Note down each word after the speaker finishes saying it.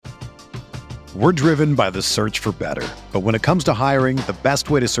We're driven by the search for better. But when it comes to hiring, the best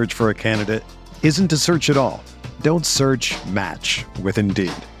way to search for a candidate isn't to search at all. Don't search, match with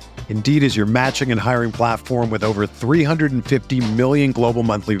Indeed. Indeed is your matching and hiring platform with over 350 million global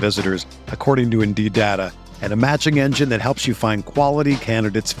monthly visitors, according to Indeed data, and a matching engine that helps you find quality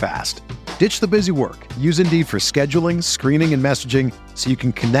candidates fast. Ditch the busy work. Use Indeed for scheduling, screening, and messaging so you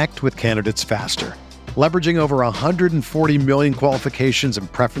can connect with candidates faster. Leveraging over 140 million qualifications and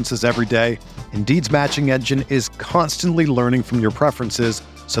preferences every day, Indeed's matching engine is constantly learning from your preferences,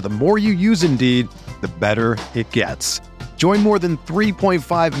 so the more you use Indeed, the better it gets. Join more than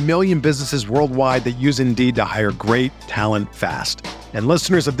 3.5 million businesses worldwide that use Indeed to hire great talent fast. And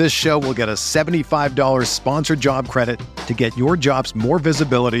listeners of this show will get a $75 sponsored job credit to get your jobs more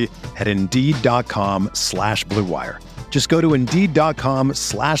visibility at Indeed.com/Blue Wire. Just go to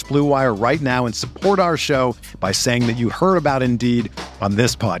Indeed.com/Blue Wire right now and support our show by saying that you heard about Indeed on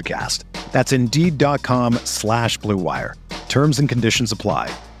this podcast. That's Indeed.com/Blue Wire. Terms and conditions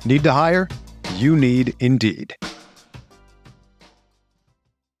apply. Need to hire? You need Indeed.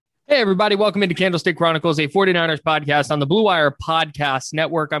 Hey, everybody. Welcome into Candlestick Chronicles, a 49ers podcast on the Blue Wire Podcast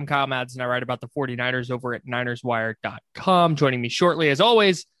Network. I'm Kyle Madsen. I write about the 49ers over at NinersWire.com. Joining me shortly, as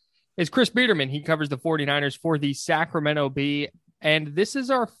always, is Chris Biederman. He covers the 49ers for the Sacramento Bee. And this is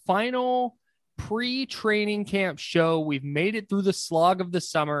our final pre-training camp show. We've made it through the slog of the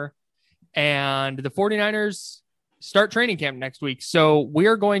summer, and the 49ers start training camp next week. So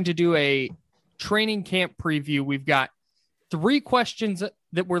we're going to do a training camp preview. We've got 3 questions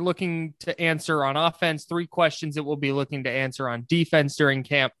that we're looking to answer on offense, 3 questions that we'll be looking to answer on defense during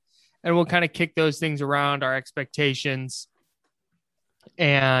camp. And we'll kind of kick those things around, our expectations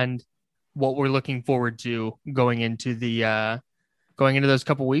and what we're looking forward to going into those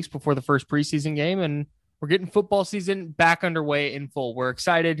couple weeks before the first preseason game. And we're getting football season back underway in full. We're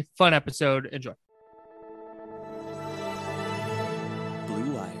excited. Fun episode. Enjoy.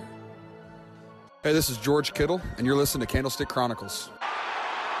 Blue Wire. Hey, this is George Kittle, and you're listening to Candlestick Chronicles.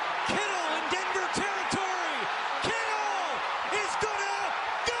 Kittle in Denver territory. Kittle is gonna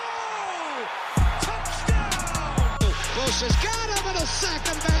go! Touchdown! Bosa's got him, and he'll sack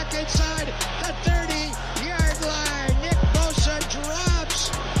him back inside the 30-yard line. Nick Bosa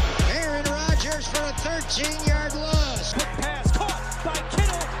drops Aaron Rodgers for a 13-yard loss. Quick pass caught by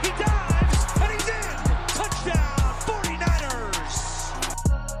Kittle. He dives, and he's in. Touchdown, 49ers!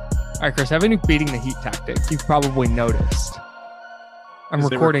 All right, Chris, I have a new beating the heat tactic. You've probably noticed. I'm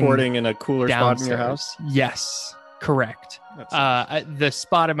recording in a cooler downstairs. spot in your house? Yes, correct. The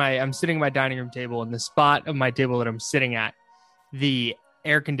spot of I'm sitting at my dining room table, and the spot of my table that I'm sitting at, the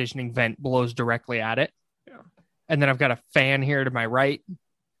air conditioning vent blows directly at it. Yeah. And then I've got a fan here to my right,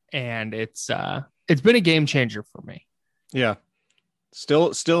 and it's been a game changer for me. Yeah.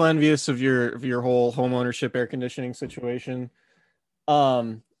 Still envious of your whole home ownership air conditioning situation.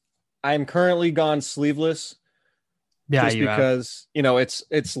 I'm currently gone sleeveless. Yeah, just because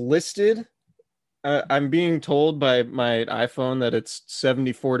it's listed. I'm being told by my iPhone that it's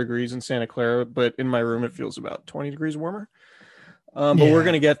 74 degrees in Santa Clara, but in my room it feels about 20 degrees warmer. But we're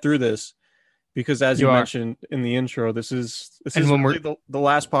gonna get through this because, as you mentioned in the intro, this is really the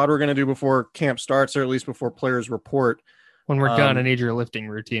last pod we're gonna do before camp starts, or at least before players report. When we're done, I need your lifting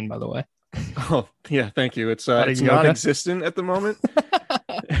routine, by the way. Oh yeah, thank you. It's non-existent at the moment.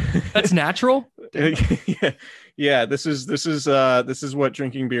 That's natural. Yeah. This is what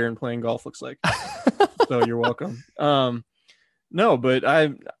drinking beer and playing golf looks like. So you're welcome. No, but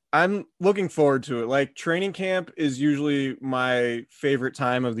I'm looking forward to it. Like, training camp is usually my favorite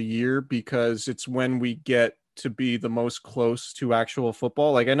time of the year because it's when we get to be the most close to actual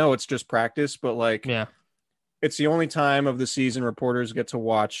football. Like, I know it's just practice, but it's the only time of the season reporters get to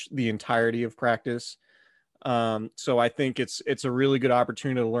watch the entirety of practice. So I think it's a really good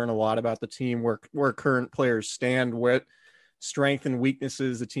opportunity to learn a lot about the team, where current players stand, what strength and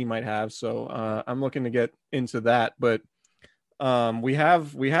weaknesses the team might have. So I'm looking to get into that, but we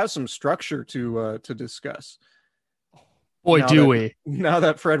have some structure to discuss. Now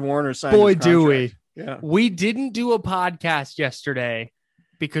that Fred Warner signed his contract. Do we. Yeah. We didn't do a podcast yesterday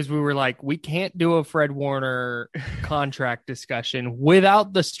because we were like, we can't do a Fred Warner contract discussion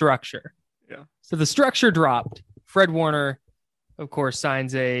without the structure. Yeah. So the structure dropped. Fred Warner, of course,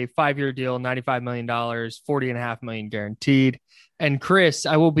 signs a 5-year deal, $95 million, $40.5 million guaranteed. And Chris,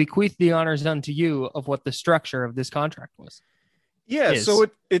 I will bequeath the honors unto you of what the structure of this contract was. Yeah, so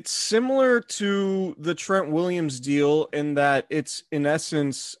it's similar to the Trent Williams deal in that it's, in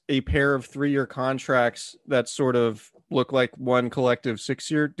essence, a pair of 3-year contracts that sort of look like one collective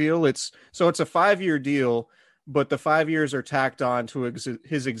 6-year deal. It's a 5-year deal, but the 5 years are tacked on to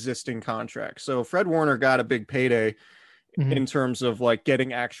his existing contract. So Fred Warner got a big payday in terms of like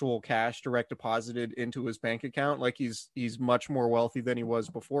getting actual cash direct deposited into his bank account. Like he's much more wealthy than he was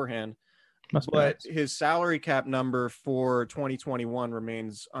beforehand. But his salary cap number for 2021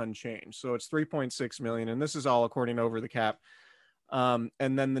 remains unchanged. So it's 3.6 million. And this is all according to Over the Cap. And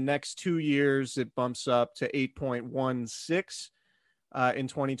then the next 2 years, it bumps up to 8.16 in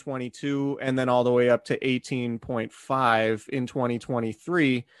 2022, and then all the way up to 18.5 in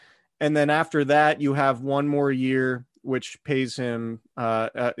 2023. And then after that, you have one more year, which pays him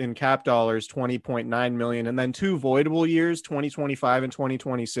in cap dollars, 20.9 million. And then 2 voidable years, 2025 and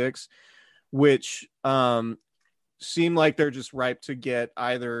 2026, which seem like they're just ripe to get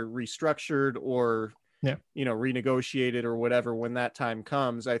either restructured or, renegotiated or whatever when that time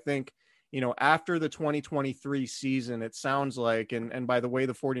comes. I think, after the 2023 season, it sounds like, and by the way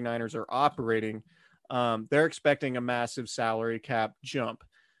the 49ers are operating, they're expecting a massive salary cap jump.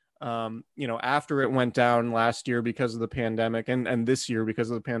 After it went down last year because of the pandemic and this year because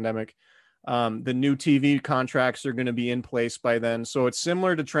of the pandemic, the new TV contracts are going to be in place by then. So it's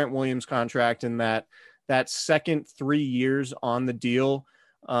similar to Trent Williams' contract in that second 3 years on the deal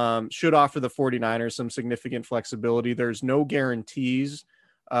should offer the 49ers some significant flexibility. There's no guarantees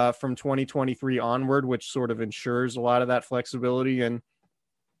from 2023 onward, which sort of ensures a lot of that flexibility. And,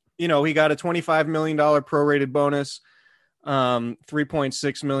 he got a $25 million prorated bonus,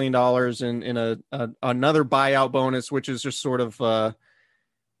 $3.6 million in another buyout bonus, which is just sort of,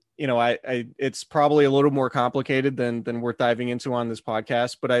 it's probably a little more complicated than we're diving into on this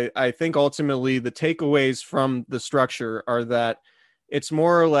podcast. But I think ultimately the takeaways from the structure are that it's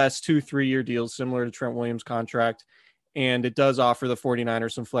more or less 2-3 year deals, similar to Trent Williams' contract. And it does offer the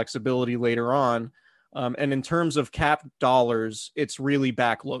 49ers some flexibility later on. And in terms of cap dollars, it's really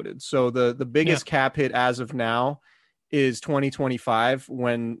backloaded. So the biggest cap hit as of now is 2025,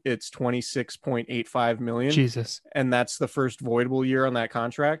 when it's 26.85 million. Jesus. And that's the first voidable year on that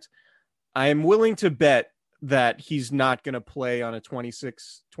contract. I am willing to bet that he's not going to play on a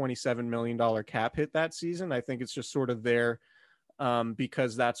 $27 million cap hit that season. I think it's just sort of there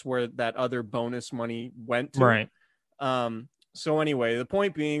because that's where that other bonus money went to. Right. So anyway, the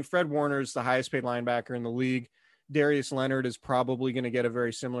point being, Fred Warner is the highest paid linebacker in the league. Darius Leonard is probably going to get a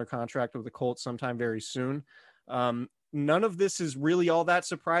very similar contract with the Colts sometime very soon. None of this is really all that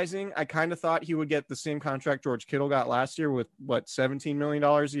surprising. I kind of thought he would get the same contract George Kittle got last year with $17 million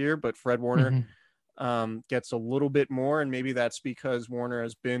a year, but Fred Warner gets a little bit more. And maybe that's because Warner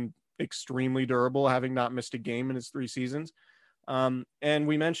has been extremely durable, having not missed a game in his 3 seasons. And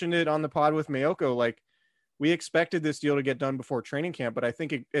we mentioned it on the pod with Mayoko, like we expected this deal to get done before training camp, but I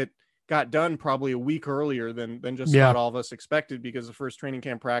think it got done probably a week earlier than just about all of us expected, because the first training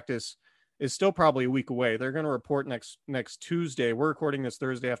camp practice is still probably a week away. They're going to report next Tuesday. We're recording this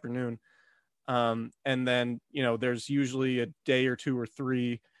Thursday afternoon. And then, there's usually a day or 2 or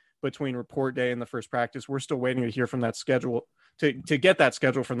 3 between report day and the first practice. We're still waiting to hear from that schedule to get that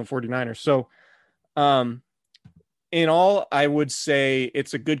schedule from the 49ers. So, in all, I would say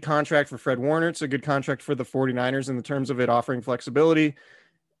it's a good contract for Fred Warner. It's a good contract for the 49ers in the terms of it offering flexibility.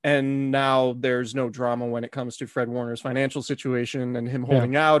 And now there's no drama when it comes to Fred Warner's financial situation and him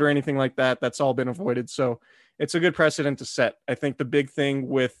holding out or anything like that. That's all been avoided. So it's a good precedent to set. I think the big thing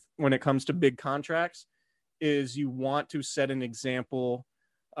when it comes to big contracts is you want to set an example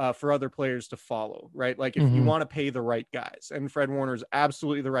for other players to follow, right? Like if you want to pay the right guys, and Fred Warner is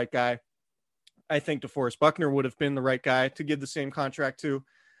absolutely the right guy. I think DeForest Buckner would have been the right guy to give the same contract to.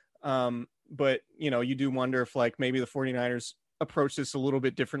 But, you do wonder if like maybe the 49ers approach this a little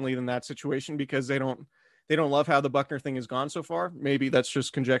bit differently than that situation, because they don't love how the Buckner thing has gone so far. Maybe that's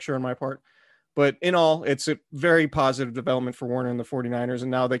just conjecture on my part. But in all, it's a very positive development for Warner and the 49ers.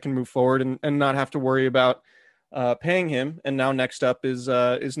 And now they can move forward and not have to worry about paying him. And now next up is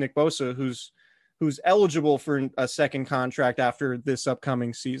Nick Bosa, who's eligible for a second contract after this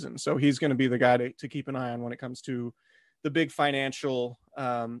upcoming season. So he's going to be the guy to keep an eye on when it comes to the big financial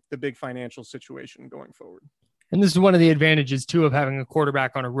situation going forward. And this is one of the advantages too of having a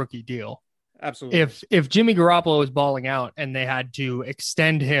quarterback on a rookie deal. Absolutely. If Jimmy Garoppolo was balling out and they had to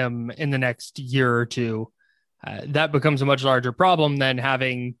extend him in the next year or two, that becomes a much larger problem than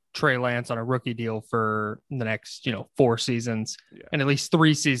having Trey Lance on a rookie deal for the next, 4 seasons and at least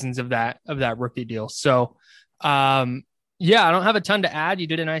 3 seasons of that rookie deal. So, I don't have a ton to add. You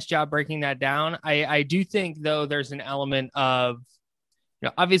did a nice job breaking that down. I do think though, there's an element of,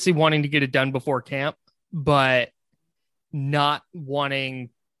 obviously wanting to get it done before camp, but not wanting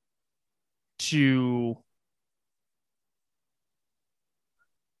to,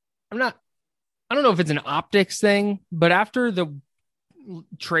 I don't know if it's an optics thing, but after the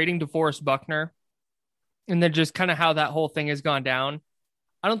trading DeForest Buckner and then just kind of how that whole thing has gone down,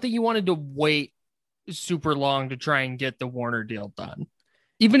 I don't think you wanted to wait super long to try and get the Warner deal done.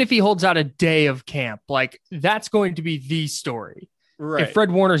 Even if he holds out a day of camp, like that's going to be the story. Right. If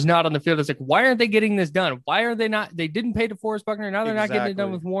Fred Warner's not on the field, it's like, why aren't they getting this done? Why are they not? They didn't pay DeForest Buckner. Now they're not getting it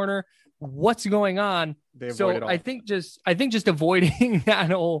done with Warner. What's going on? So I think just avoiding that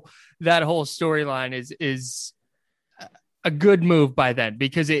whole storyline is a good move by then,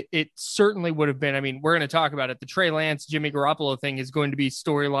 because it certainly would have been. I mean, we're going to talk about it. The Trey Lance, Jimmy Garoppolo thing is going to be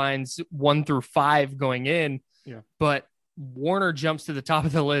storylines 1 through 5 going in. Yeah. But Warner jumps to the top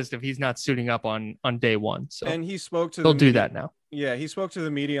of the list if he's not suiting up on day one. So, and he spoke to he'll do that now. Yeah, he spoke to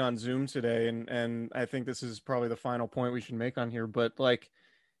the media on Zoom today, and I think this is probably the final point we should make on here. But like,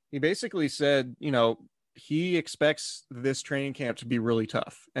 he basically said, he expects this training camp to be really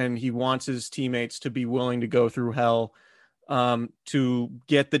tough, and he wants his teammates to be willing to go through hell to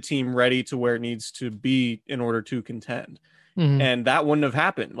get the team ready to where it needs to be in order to contend. Mm-hmm. And that wouldn't have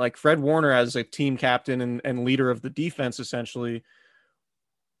happened. Like Fred Warner as a team captain and leader of the defense, essentially,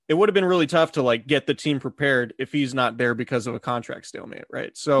 it would have been really tough to like get the team prepared if he's not there because of a contract stalemate.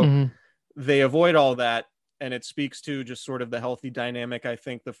 Right. So they avoid all that. And it speaks to just sort of the healthy dynamic I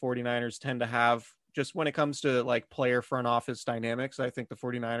think the 49ers tend to have just when it comes to like player front office dynamics. I think the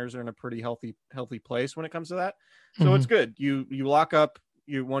 49ers are in a pretty healthy place when it comes to that. So it's good. You lock up,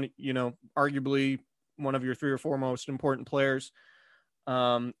 you want, arguably one of your 3 or 4 most important players.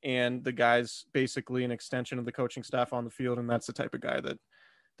 And the guy's basically an extension of the coaching staff on the field. And that's the type of guy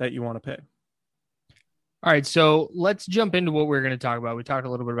that you want to pay. All right. So let's jump into what we're going to talk about. We talked a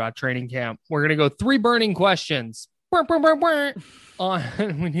little bit about training camp. We're going to go 3 burning questions. We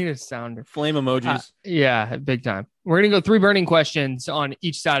need a sounder. Flame emojis. Yeah, big time. We're going to go 3 burning questions on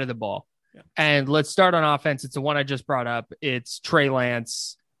each side of the ball. Yeah. And let's start on offense. It's the one I just brought up. It's Trey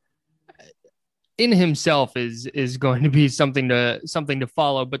Lance. In himself is going to be something to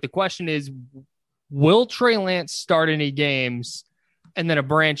follow. But the question is, will Trey Lance start any games? And then a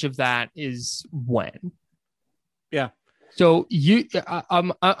branch of that is when. Yeah. So I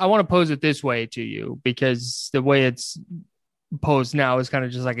want to pose it this way to you, because the way it's posed now is kind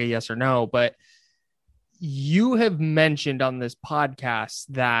of just like a yes or no. But you have mentioned on this podcast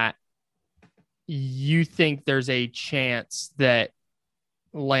that you think there's a chance that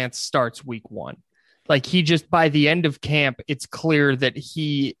Lance starts week 1. Like he just, by the end of camp, it's clear that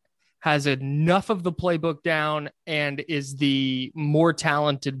he has enough of the playbook down and is the more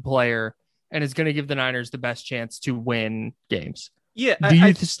talented player and is going to give the Niners the best chance to win games. Yeah. Do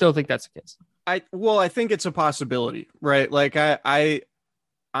you still think that's the case? I think it's a possibility, right? Like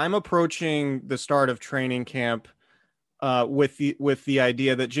I'm approaching the start of training camp with the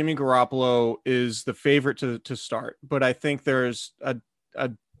idea that Jimmy Garoppolo is the favorite to start, but I think there's a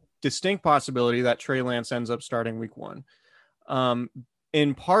distinct possibility that Trey Lance ends up starting week 1.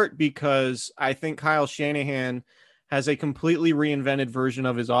 In part because I think Kyle Shanahan has a completely reinvented version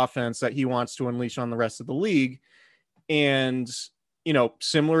of his offense that he wants to unleash on the rest of the league. And,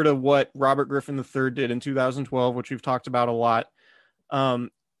 similar to what Robert Griffin III did in 2012, which we've talked about a lot.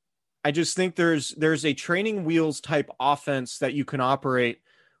 I just think there's a training wheels type offense that you can operate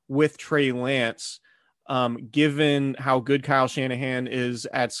with Trey Lance, given how good Kyle Shanahan is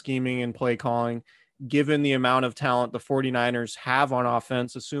at scheming and play calling, given the amount of talent the 49ers have on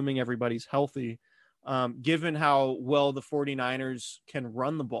offense, assuming everybody's healthy, given how well the 49ers can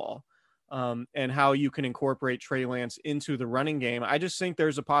run the ball, and how you can incorporate Trey Lance into the running game. I just think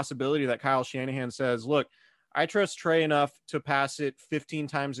there's a possibility that Kyle Shanahan says, look, I trust Trey enough to pass it 15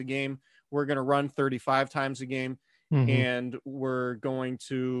 times a game. We're going to run 35 times a game. And we're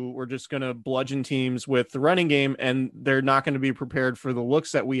just going to bludgeon teams with the running game. And they're not going to be prepared for the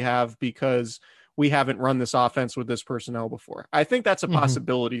looks that we have because we haven't run this offense with this personnel before. I think that's a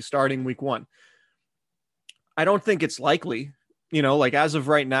possibility starting week 1. I don't think it's likely, like as of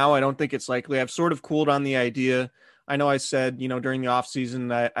right now, I don't think it's likely. I've sort of cooled on the idea. I know I said, during the offseason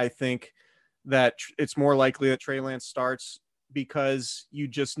that I think that it's more likely that Trey Lance starts because you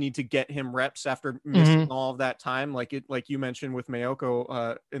just need to get him reps after missing all of that time. Like you mentioned with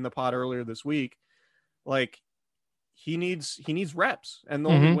Mayoko in the pod earlier this week, like he needs reps. And the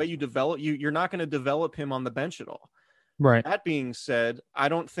only way you develop, you're not going to develop him on the bench at all. Right. That being said, I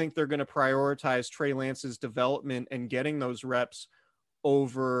don't think they're going to prioritize Trey Lance's development and getting those reps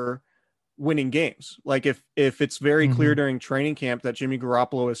over winning games. Like if it's very clear during training camp that Jimmy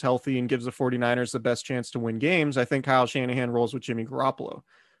Garoppolo is healthy and gives the 49ers the best chance to win games, I think Kyle Shanahan rolls with Jimmy Garoppolo.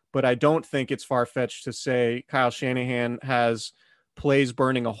 But I don't think it's far-fetched to say Kyle Shanahan has plays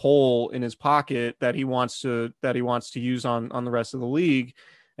burning a hole in his pocket that he wants to use on the rest of the league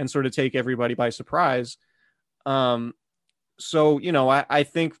and sort of take everybody by surprise. So, you know, I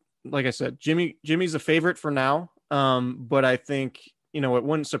think, like I said, Jimmy's a favorite for now. But I think, you know, it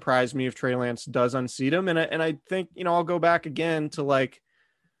wouldn't surprise me if Trey Lance does unseat him. And I think, you know, I'll go back again to like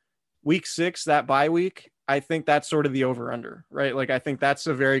week 6, that bye week. I think that's sort of the over under, right? Like, I think that's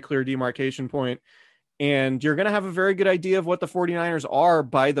a very clear demarcation point. And you're going to have a very good idea of what the 49ers are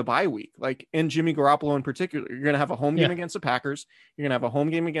by the bye week. Like, in Jimmy Garoppolo in particular, you're going to have a home game against the Packers. You're going to have a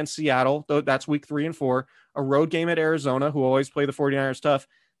home game against Seattle. That's week 3 and 4, a road game at Arizona, who always play the 49ers tough.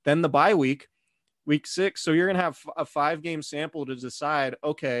 Then the bye week 6. So you're going to have a 5-game sample to decide,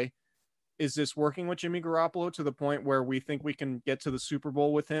 okay, is this working with Jimmy Garoppolo to the point where we think we can get to the Super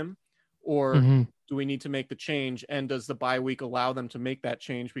Bowl with him? Or do we need to make the change? And does the bye week allow them to make that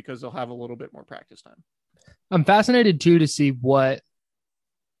change because they'll have a little bit more practice time? I'm fascinated too to see what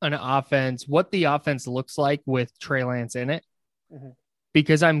the offense looks like with Trey Lance in it,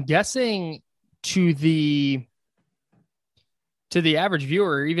 because I'm guessing to the average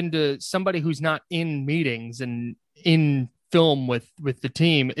viewer, even to somebody who's not in meetings and in film with the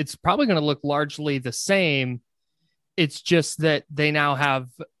team, it's probably going to look largely the same. It's just that they now have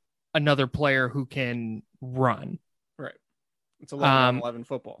another player who can run. Right. It's 11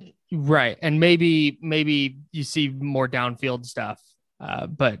 football. Right. And maybe you see more downfield stuff.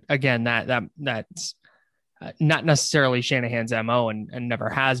 But again, that's not necessarily Shanahan's MO and never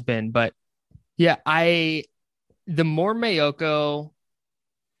has been. But yeah, the more Mayoko,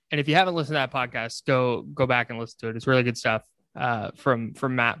 and if you haven't listened to that podcast, go back and listen to it. It's really good stuff from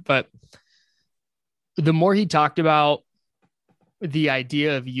Matt. But the more he talked about the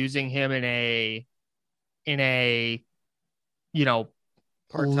idea of using him in a you know,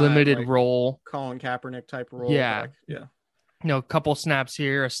 part-time, limited like Role, Colin Kaepernick type role. Yeah. Like, yeah. You know, a couple snaps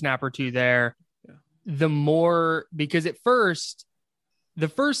here, a snap or two there. Yeah. The more, because at first, the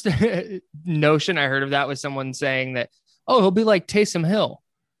first notion I heard of that was someone saying that, oh, he'll be like Taysom Hill.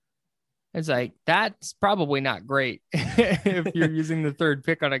 It's like, that's probably not great if you're using the 3rd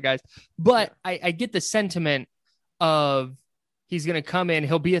pick on it, guys. But I get the sentiment of he's going to come in,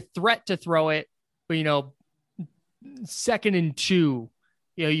 he'll be a threat to throw it, but, you know, 2nd and 2,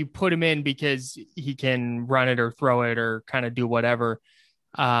 you know, you put him in because he can run it or throw it or kind of do whatever.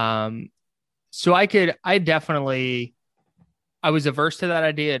 So I was averse to that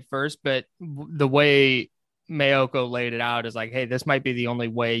idea at first, but the way Mayoko laid it out is like, hey, this might be the only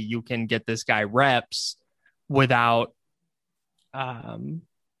way you can get this guy reps without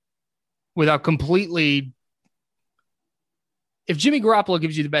completely. If Jimmy Garoppolo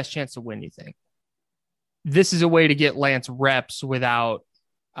gives you the best chance to win, you think this is a way to get Lance reps without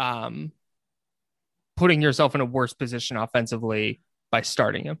putting yourself in a worse position offensively by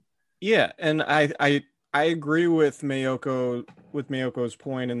starting him. Yeah. And I agree with Mayoko's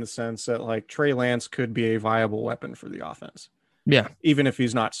point in the sense that like Trey Lance could be a viable weapon for the offense. Yeah. Even if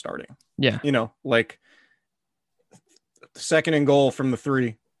he's not starting. Yeah. You know, like 2nd and goal from the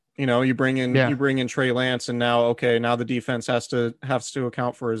 3, you know, you bring in Trey Lance and now the defense has to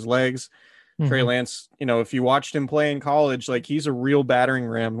account for his legs. Trey Lance, you know, if you watched him play in college, like he's a real battering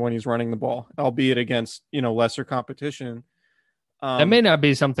ram when he's running the ball, albeit against, you know, lesser competition. That may not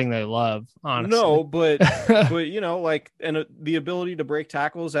be something they love, honestly. No, but you know, like, and the ability to break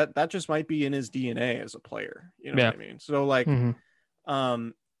tackles, that just might be in his DNA as a player. You know what I mean? So like,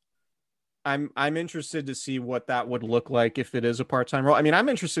 I'm interested to see what that would look like if it is a part-time role. I mean, I'm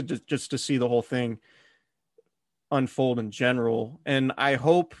interested just to see the whole thing unfold in general, and I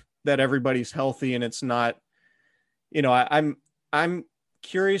hope that everybody's healthy and it's not, you know, I'm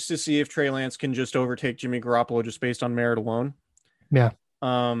curious to see if Trey Lance can just overtake Jimmy Garoppolo just based on merit alone. Yeah.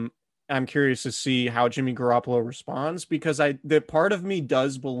 I'm curious to see how Jimmy Garoppolo responds, because the part of me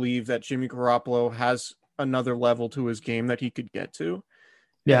does believe that Jimmy Garoppolo has another level to his game that he could get to.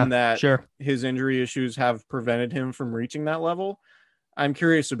 Yeah, and that sure. His injury issues have prevented him from reaching that level. I'm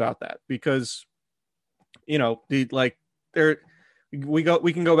curious about that because, you know, we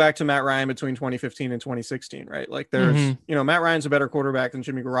can go back to Matt Ryan between 2015 and 2016, right? Like there's, you know, Matt Ryan's a better quarterback than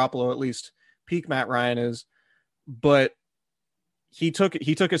Jimmy Garoppolo, at least peak Matt Ryan is, but he took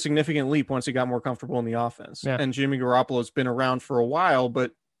a significant leap once he got more comfortable in the offense. Yeah. And Jimmy Garoppolo's been around for a while,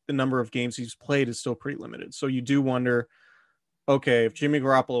 but the number of games he's played is still pretty limited. So you do wonder, okay, if Jimmy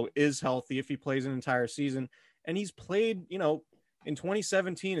Garoppolo is healthy, if he plays an entire season, and he's played, you know, in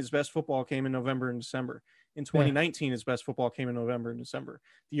 2017, his best football came in November and December. In 2019, his best football came in November and December.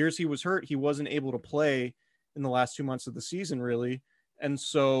 The years he was hurt, he wasn't able to play in the last 2 months of the season, really. And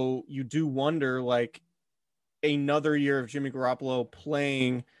so you do wonder, like, another year of Jimmy Garoppolo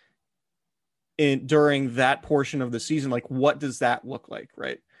playing during that portion of the season. Like, what does that look like?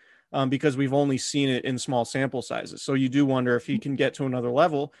 Right. Because we've only seen it in small sample sizes. So you do wonder if he can get to another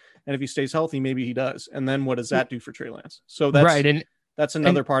level, and if he stays healthy, maybe he does. And then what does that do for Trey Lance? So that's right. And that's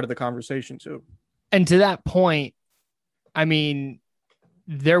another part of the conversation too. And to that point, I mean,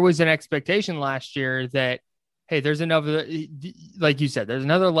 there was an expectation last year that, hey, there's another, like you said, there's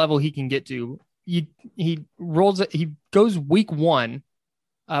another level he can get to. He goes week 1,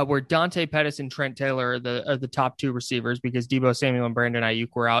 where Dante Pettis and Trent Taylor are the top 2 receivers, because Deebo Samuel and Brandon Ayuk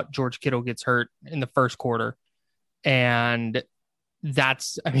were out. George Kittle gets hurt in the first quarter. And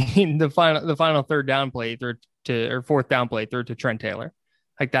that's, I mean, the final third down play fourth down play through to Trent Taylor.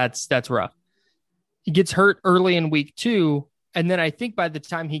 Like that's rough. He gets hurt early in week 2. And then I think by the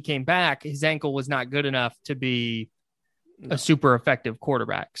time he came back, his ankle was not good enough to be a super effective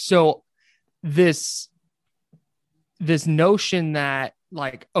quarterback. So this notion that,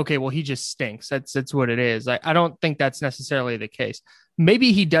 like, okay, well, he just stinks. That's what it is. I don't think that's necessarily the case.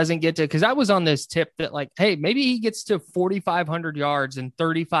 Maybe he doesn't get to, because I was on this tip that, like, hey, maybe he gets to 4,500 yards and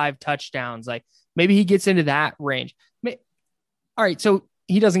 35 touchdowns. Like, maybe he gets into that range. All right, so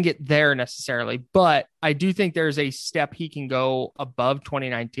he doesn't get there necessarily, but I do think there's a step he can go above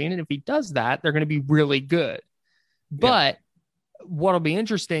 2019. And if he does that, they're going to be really good. But what'll be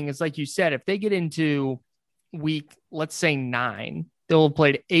interesting is, like you said, if they get into week, let's say 9, they'll have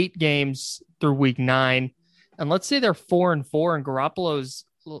played 8 games through week 9. And let's say they're 4-4 and Garoppolo's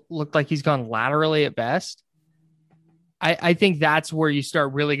looked like he's gone laterally at best. I think that's where you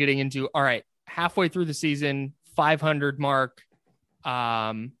start really getting into, all right, halfway through the season, 500 mark.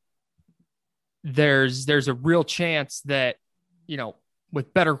 There's a real chance that, you know,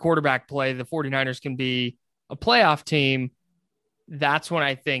 with better quarterback play, the 49ers can be a playoff team. That's when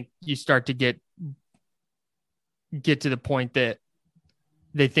I think you start to get to the point that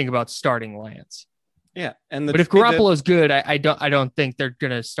they think about starting Lance. Yeah. But if Garoppolo's good, I don't think they're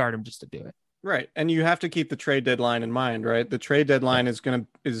going to start him just to do it. Right. And you have to keep the trade deadline in mind, right? The trade deadline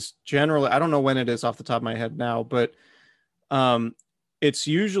is generally, I don't know when it is off the top of my head now, but it's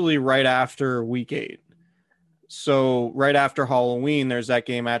usually right after week 8. So right after Halloween, there's that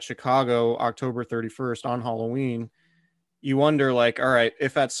game at Chicago, October 31st on Halloween. You wonder, like, all right,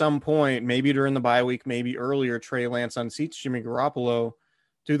 if at some point, maybe during the bye week, maybe earlier, Trey Lance unseats Jimmy Garoppolo,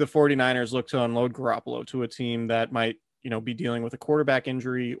 do the 49ers look to unload Garoppolo to a team that might, you know, be dealing with a quarterback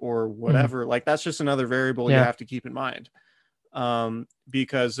injury or whatever? Like, that's just another variable you have to keep in mind,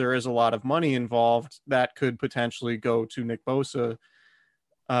 because there is a lot of money involved that could potentially go to Nick Bosa,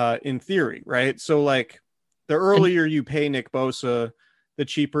 in theory, right? So, like, the earlier you pay Nick Bosa, the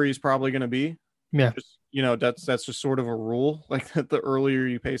cheaper he's probably going to be. Yeah. Just, you know, that's just sort of a rule. Like, the earlier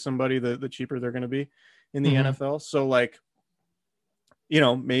you pay somebody, the cheaper they're going to be in the NFL. So, like, you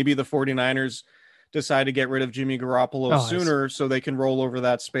know, maybe the 49ers decide to get rid of Jimmy Garoppolo sooner so they can roll over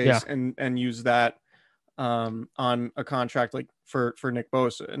that space and use that on a contract like for Nick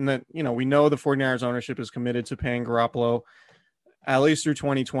Bosa. And then, you know, we know the 49ers ownership is committed to paying Garoppolo at least through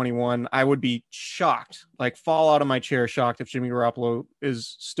 2021. I would be shocked, like fall out of my chair shocked, if Jimmy Garoppolo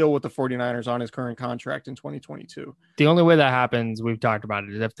is still with the 49ers on his current contract in 2022. The only way that happens, we've talked about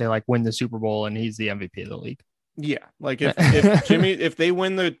it, is if they like win the Super Bowl and he's the MVP of the league. Yeah. Like if they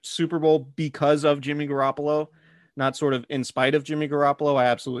win the Super Bowl because of Jimmy Garoppolo, not sort of in spite of Jimmy Garoppolo, I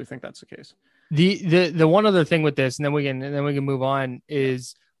absolutely think that's the case. The one other thing with this, and then we can move on,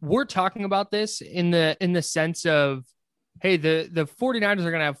 is we're talking about this in the sense of, hey, the 49ers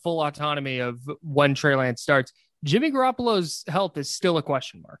are going to have full autonomy of when Trey Lance starts. Jimmy Garoppolo's health is still a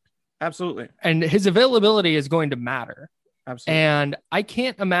question mark. Absolutely. And his availability is going to matter. Absolutely. And I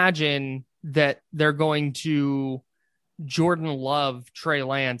can't imagine that they're going to Jordan Love Trey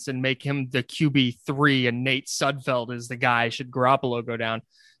Lance and make him the QB3 and Nate Sudfeld is the guy should Garoppolo go down.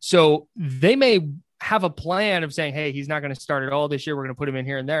 So they may have a plan of saying, hey, he's not going to start at all this year. We're going to put him in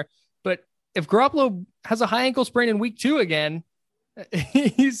here and there. But if Garoppolo has a high ankle sprain in week 2 again,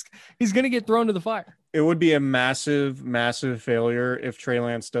 he's going to get thrown to the fire. It would be a massive, massive failure if Trey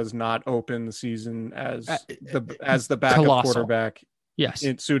Lance does not open the season as the backup colossal quarterback. Yes.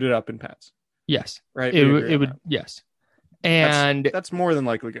 It suited up in pads. Yes. Right. It would. Yes. And that's more than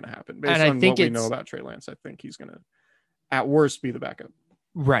likely going to happen based on what we know about Trey Lance. I think he's going to, at worst, be the backup.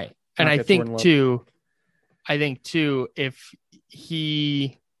 Right. And I think too, if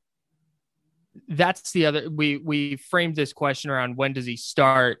that's the other, we framed this question around when does he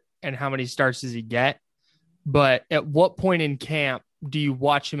start and how many starts does he get? But at what point in camp do you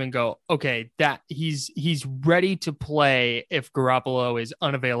watch him and go, okay, that he's ready to play if Garoppolo is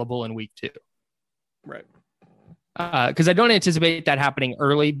unavailable in week 2? Right. Because I don't anticipate that happening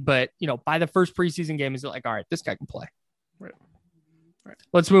early, but by the first preseason game, is it like, all right, this guy can play. Right.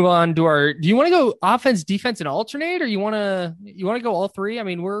 Let's move on to do you want to go offense, defense, and alternate, or you want to go all three? I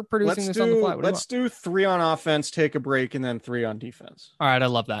mean, we're producing on the fly. Let's do 3 on offense, take a break, and then 3 on defense. All right. I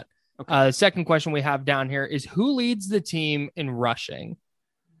love that. Okay. The second question we have down here is who leads the team in rushing?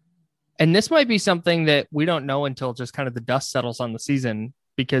 And this might be something that we don't know until just kind of the dust settles on the season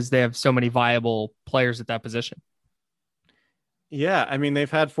because they have so many viable players at that position. Yeah. I mean, they've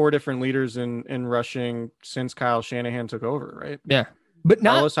had 4 different leaders in rushing since Kyle Shanahan took over, right? Yeah. But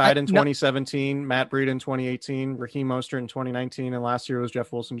not Carlos Hyde in 2017, Matt Breida in 2018, Raheem Mostert in 2019, and last year was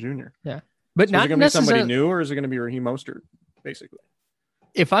Jeff Wilson Jr. Yeah. But so not is it going to be somebody new, or is it going to be Raheem Mostert, basically?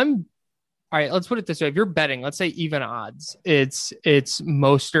 All right, let's put it this way. If you're betting, let's say even odds, it's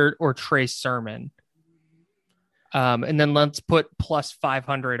Mostert or Trey Sermon. And then let's put plus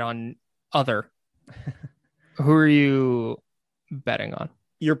 500 on other. Who are you betting on?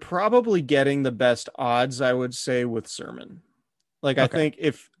 You're probably getting the best odds, I would say, with Sermon. Like, okay. I think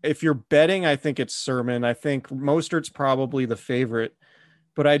if you're betting, I think it's Sermon. I think Mostert's probably the favorite.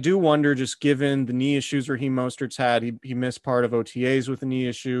 But I do wonder, just given the knee issues Raheem Mostert's had, he missed part of OTAs with a knee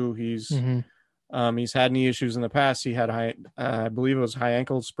issue. He's had knee issues in the past. He had I believe it was high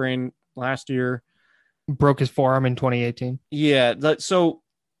ankle sprain last year. Broke his forearm in 2018. Yeah. So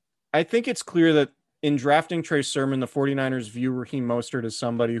I think it's clear that in drafting Trey Sermon, the 49ers view Raheem Mostert as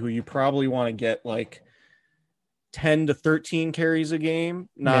somebody who you probably want to get like 10 to 13 carries a game,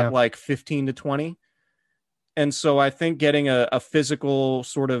 not like 15 to 20. And so I think getting a physical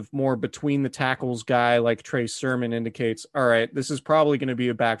sort of more between the tackles guy like Trey Sermon indicates, all right, this is probably going to be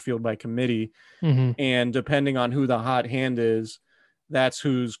a backfield by committee. Mm-hmm. And depending on who the hot hand is, that's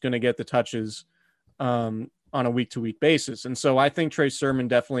who's going to get the touches on a week-to-week basis. And so I think Trey Sermon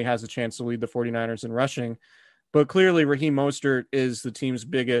definitely has a chance to lead the 49ers in rushing. But clearly Raheem Mostert is the team's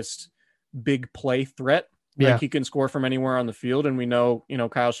biggest big play threat. Like he can score from anywhere on the field. And we know,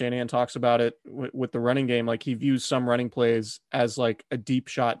 Kyle Shanahan talks about it with the running game. Like he views some running plays as like a deep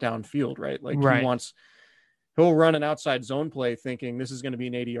shot downfield, right? Like he'll run an outside zone play thinking this is going to be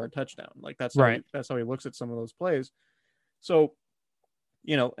an 80-yard touchdown. Like that's how he looks at some of those plays. So,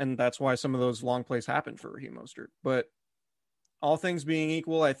 and that's why some of those long plays happen for Raheem Mostert. But all things being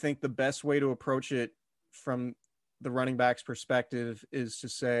equal, I think the best way to approach it from the running back's perspective is to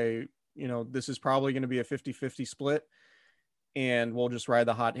say, this is probably going to be a 50-50 split, and we'll just ride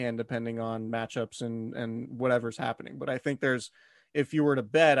the hot hand depending on matchups and whatever's happening. But I think if you were to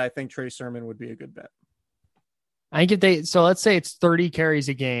bet, I think Trey Sermon would be a good bet. I think so let's say it's 30 carries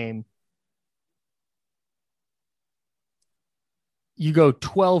a game. You go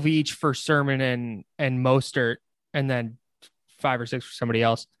 12 each for Sermon and Mostert, and then 5 or 6 for somebody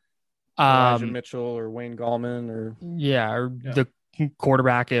else. Elijah Mitchell or Wayne Gallman or the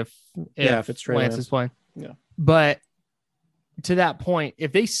quarterback if it's Trey Lance is playing. Yeah. But to that point,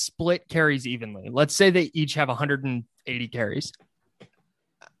 if they split carries evenly, let's say they each have 180 carries,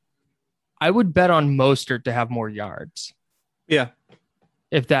 I would bet on Mostert to have more yards. Yeah.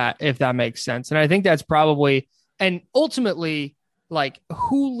 If that makes sense. And I think that's probably, and ultimately, like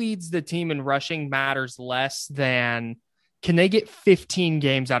who leads the team in rushing matters less than can they get 15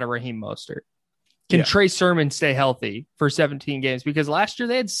 games out of Raheem Mostert? Can Trey Sermon stay healthy for 17 games? Because last year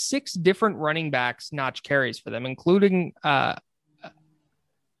they had 6 different running backs notch carries for them, including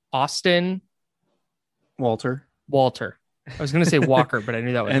Austin Walter. I was going to say Walker, but I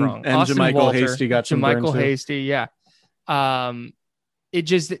knew that was wrong. And Austin JaMychal Walter, Hasty got some JaMychal Hasty. Yeah. It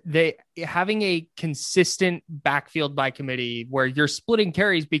just, having a consistent backfield by committee where you're splitting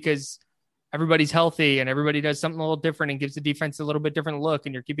carries because everybody's healthy and everybody does something a little different and gives the defense a little bit different look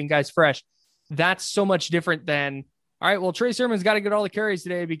and you're keeping guys fresh. That's so much different than, all right, well, Trey Sermon's got to get all the carries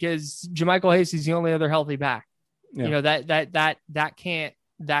today because JaMychal Hasty's the only other healthy back. Yeah. That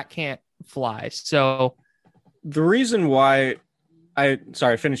can't fly. So the reason why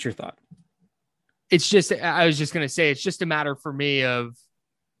finish your thought. I was just going to say, it's just a matter for me of,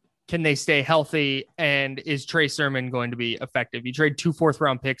 can they stay healthy? And is Trey Sermon going to be effective? You trade 2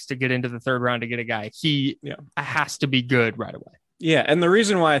 4th-round picks to get into the 3rd round to get a guy. He has to be good right away. Yeah, and the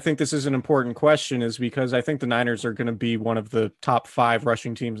reason why I think this is an important question is because I think the Niners are going to be one of the top 5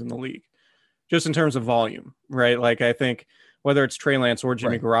 rushing teams in the league, just in terms of volume, right? Like I think whether it's Trey Lance or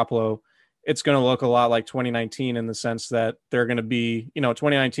Jimmy Garoppolo, it's going to look a lot like 2019 in the sense that they're going to be,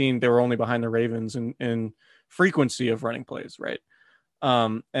 2019, they were only behind the Ravens in frequency of running plays, right?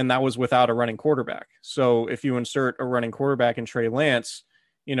 And that was without a running quarterback. So if you insert a running quarterback in Trey Lance,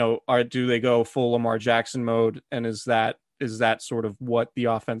 do they go full Lamar Jackson mode? And is that sort of what the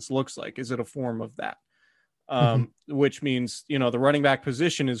offense looks like? Is it a form of that? which means, you know, the running back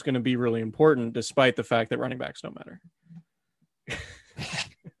position is going to be really important, despite the fact that running backs don't matter.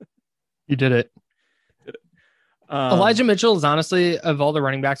 You did it. Elijah Mitchell is honestly, of all the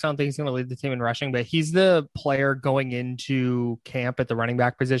running backs, I don't think he's going to lead the team in rushing, but he's the player going into camp at the running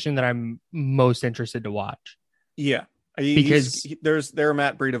back position that I'm most interested to watch. Yeah, because there are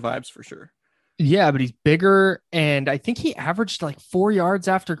Matt Breida vibes for sure. Yeah, but he's bigger, and I think he averaged like 4 yards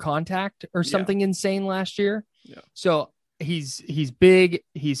after contact or something insane last year. Yeah. So he's big,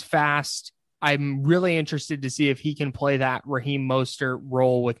 he's fast. I'm really interested to see if he can play that Raheem Mostert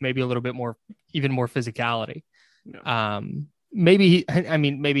role with maybe a little bit more, even more physicality. Yeah. Maybe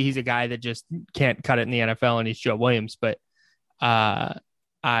he's a guy that just can't cut it in the NFL and he's Joe Williams, but I'm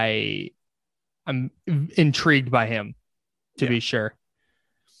intrigued by him to be sure.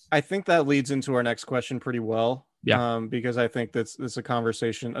 I think that leads into our next question pretty well. Yeah. Because I think that's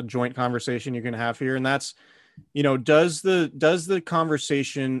a joint conversation you can have here. And that's, you know, does the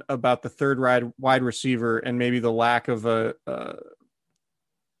conversation about the third wide receiver and maybe the lack of a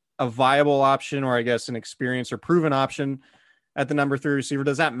viable option, or I guess an experienced or proven option at the number 3 receiver,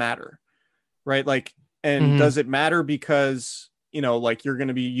 does that matter? Right. Like, and does it matter because, you know, like you're going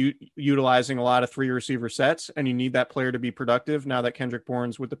to be utilizing a lot of 3 receiver sets and you need that player to be productive now that Kendrick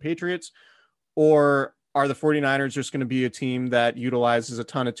Bourne's with the Patriots? Or are the 49ers just going to be a team that utilizes a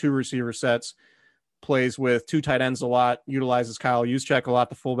ton of 2 receiver sets, plays with 2 tight ends a lot, utilizes Kyle Juszczyk a lot,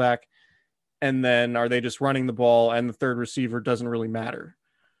 the fullback, and then are they just running the ball and the third receiver doesn't really matter?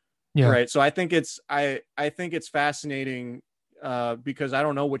 Yeah. Right. So I think it's fascinating because I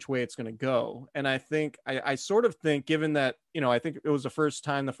don't know which way it's going to go. And I think I sort of think, given that, you know, I think it was the first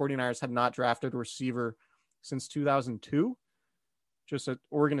time the 49ers had not drafted a receiver since 2002, just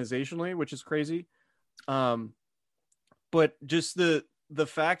organizationally, which is crazy. But just the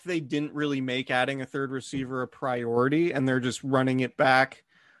fact they didn't really make adding a third receiver a priority, and they're just running it back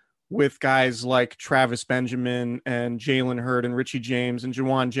with guys like Travis Benjamin and Jalen Hurd and Richie James and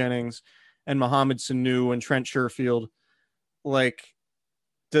Juwan Jennings and Mohamed Sanu and Trent Sherfield. Like,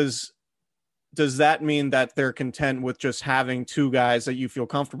 does that mean that they're content with just having 2 guys that you feel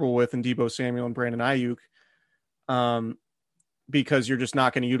comfortable with in Deebo Samuel and Brandon Ayuk? Because you're just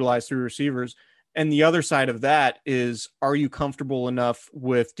not going to utilize 3 receivers. And the other side of that is, are you comfortable enough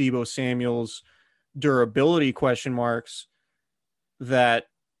with Deebo Samuel's durability question marks that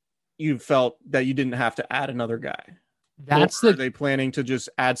you felt that you didn't have to add another guy? Are they planning to just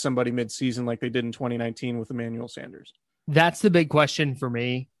add somebody mid-season like they did in 2019 with Emmanuel Sanders? That's the big question for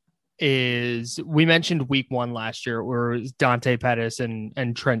me. Is we mentioned week 1 last year where it was Dante Pettis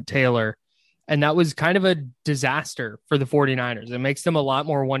and Trent Taylor, and that was kind of a disaster for the 49ers. It makes them a lot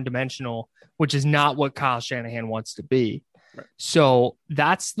more one-dimensional, which is not what Kyle Shanahan wants to be. Right. So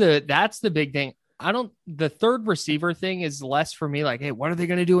that's the big thing. The third receiver thing is less for me like, hey, what are they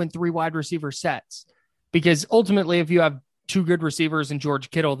going to do in 3 wide receiver sets? Because ultimately, if you have 2 good receivers and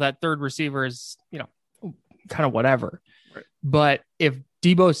George Kittle, that third receiver is, you know, kind of whatever. Right. But if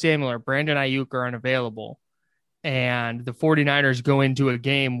Deebo Samuel or Brandon Ayuk are unavailable and the 49ers go into a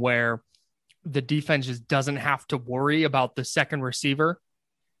game where the defense just doesn't have to worry about the second receiver,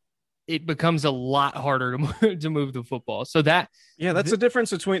 it becomes a lot harder to move the football. So that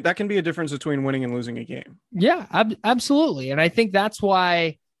can be a difference between winning and losing a game. Yeah, absolutely. And I think that's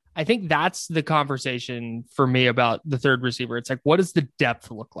the conversation for me about the third receiver. It's like, what does the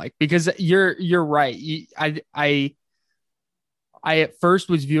depth look like? Because you're right. I at first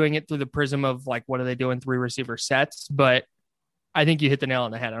was viewing it through the prism of like, what do they do in 3 receiver sets? But I think you hit the nail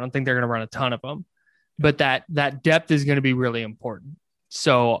on the head. I don't think they're going to run a ton of them, but that depth is going to be really important.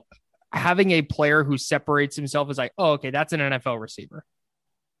 So having a player who separates himself as like, oh, okay, that's an NFL receiver,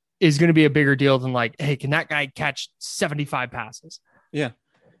 is going to be a bigger deal than like, hey, can that guy catch 75 passes? Yeah.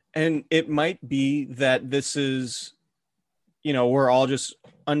 And it might be that this is, you know, we're all just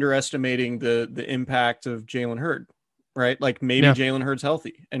underestimating the impact of Jalen Hurd, right? Like maybe Jalen Hurd's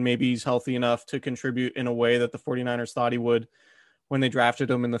healthy, and maybe he's healthy enough to contribute in a way that the 49ers thought he would when they drafted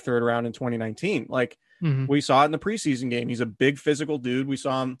him in the 3rd round in 2019. Like we saw it in the preseason game. He's a big physical dude. We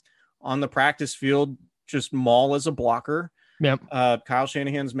saw him on the practice field just maul as a blocker. Yep. Kyle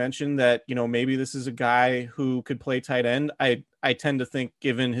Shanahan's mentioned that, you know, maybe this is a guy who could play tight end. I tend to think,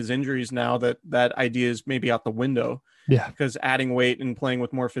 given his injuries now, that idea is maybe out the window. Yeah. Because adding weight and playing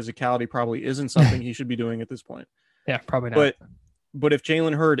with more physicality probably isn't something he should be doing at this point. Yeah, probably not. But if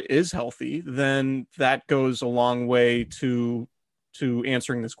Jalen Hurd is healthy, then that goes a long way to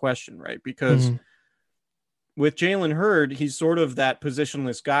answering this question, right? Because with Jalen Hurd, he's sort of that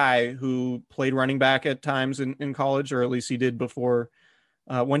positionless guy who played running back at times in college, or at least he did before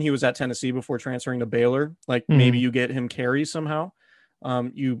when he was at Tennessee before transferring to Baylor. Like maybe you get him carries somehow.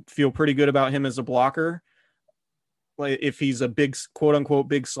 You feel pretty good about him as a blocker. Like if he's a big, quote unquote,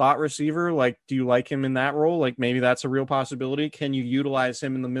 big slot receiver, like, do you like him in that role? Like maybe that's a real possibility. Can you utilize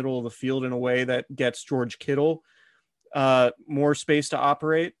him in the middle of the field in a way that gets George Kittle more space to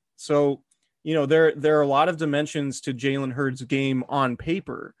operate? So, there are a lot of dimensions to Jalen Hurd's game on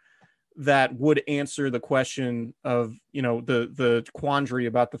paper that would answer the question of, the quandary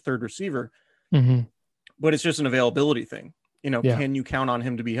about the third receiver, but it's just an availability thing. Can you count on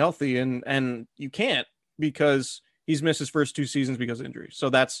him to be healthy? And you can't, because he's missed his first 2 seasons because of injury.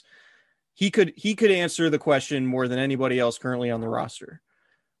 So he could answer the question more than anybody else currently on the roster.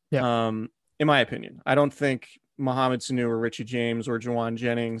 Yeah. In my opinion, I don't think Mohamed Sanu or Richie James or Juwan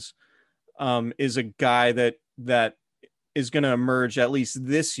Jennings is a guy that is going to emerge at least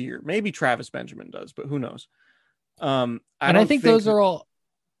this year. Maybe Travis Benjamin does, but who knows? I think those are all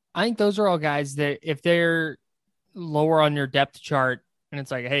guys that if they're lower on your depth chart and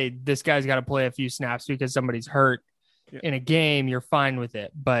it's like, hey, this guy's got to play a few snaps because somebody's hurt in a game, you're fine with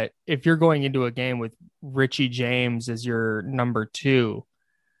it. But if you're going into a game with Richie James as your number 2,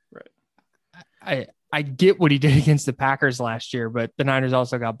 right? I get what he did against the Packers last year, but the Niners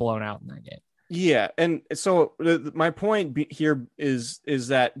also got blown out in that game. Yeah, and so my point here is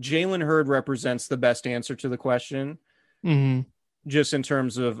that Jalen Hurd represents the best answer to the question, just in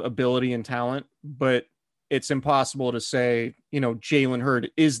terms of ability and talent. But it's impossible to say, Jalen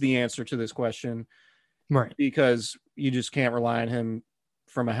Hurd is the answer to this question, right? Because you just can't rely on him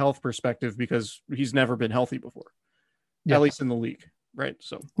from a health perspective because he's never been healthy before, at least in the league, right?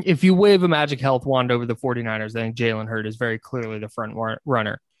 So if you wave a magic health wand over the 49ers, I think Jalen Hurd is very clearly the front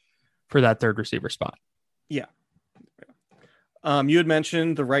runner for that third receiver spot. Yeah. You had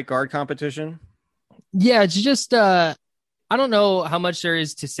mentioned the right guard competition. Yeah, it's just I don't know how much there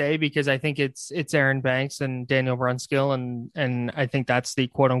is to say because I think it's Aaron Banks and Daniel Brunskill, and I think that's the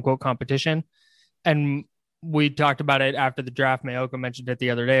quote unquote competition. And we talked about it after the draft. Mayoka mentioned it the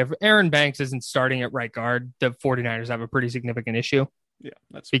other day. If Aaron Banks isn't starting at right guard, the 49ers have a pretty significant issue. Yeah,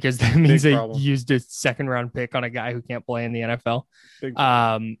 that's because that means they used a 2nd round pick on a guy who can't play in the NFL.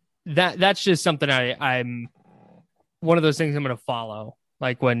 That's just something I'm one of those things I'm going to follow.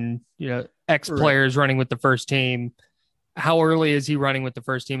 Like when, X player is running with the first team, how early is he running with the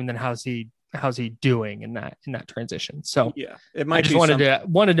first team? And then how's he doing in that transition? So yeah, it might. I just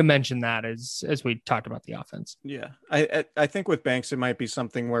wanted to mention that as we talked about the offense. Yeah. I think with Banks, it might be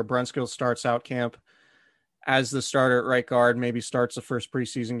something where Brunskill starts out camp as the starter at right guard, maybe starts the first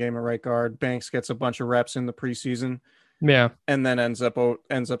preseason game at right guard. Banks gets a bunch of reps in the preseason. Yeah. And then ends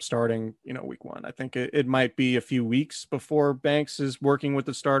up starting, week 1. I think it might be a few weeks before Banks is working with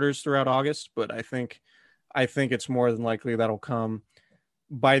the starters throughout August, but I think it's more than likely that'll come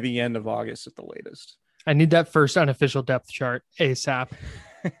by the end of August at the latest. I need that first unofficial depth chart ASAP.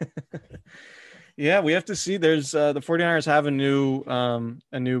 Yeah, we have to see. There's the 49ers have a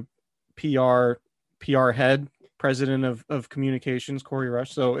new PR head, president of communications, Corey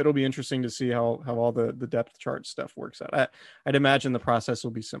Rush. So it'll be interesting to see how all the depth chart stuff works out. I'd imagine the process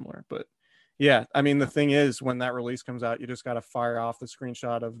will be similar, but yeah, I mean, the thing is when that release comes out, you just got to fire off the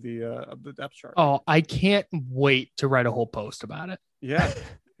screenshot of the depth chart. Oh, I can't wait to write a whole post about it. Yeah.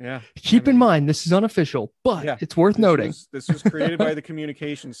 Yeah. Keep in mind, this is unofficial, but it's worth noting. This was created by the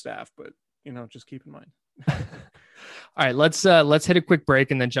communication staff, but just keep in mind. All right, let's hit a quick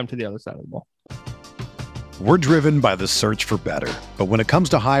break and then jump to the other side of the ball. We're driven by the search for better. But when it comes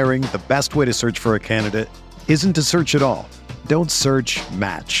to hiring, the best way to search for a candidate isn't to search at all. Don't search,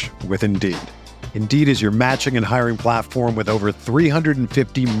 match with Indeed. Indeed is your matching and hiring platform with over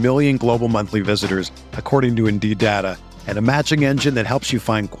 350 million global monthly visitors, according to Indeed data, and a matching engine that helps you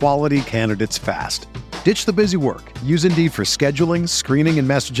find quality candidates fast. Ditch the busy work. Use Indeed for scheduling, screening, and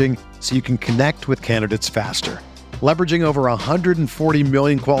messaging so you can connect with candidates faster. Leveraging over 140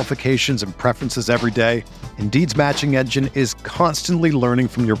 million qualifications and preferences every day, Indeed's matching engine is constantly learning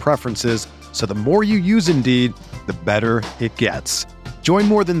from your preferences, so the more you use Indeed, the better it gets. Join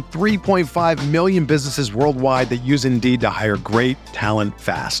more than 3.5 million businesses worldwide that use Indeed to hire great talent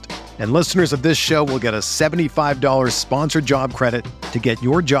fast. And listeners of this show will get a $75 sponsored job credit to get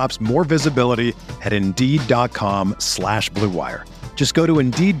your jobs more visibility at Indeed.com/Blue Wire. Just go to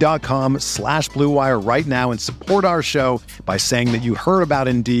Indeed.com/Blue Wire right now and support our show by saying that you heard about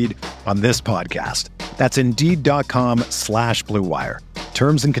Indeed on this podcast. That's Indeed.com/Blue Wire.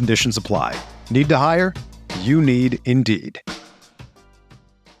 Terms and conditions apply. Need to hire? You need Indeed.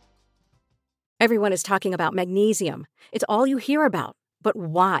 Everyone is talking about magnesium. It's all you hear about. But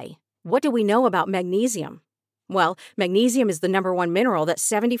why? What do we know about magnesium? Well, magnesium is the number one mineral that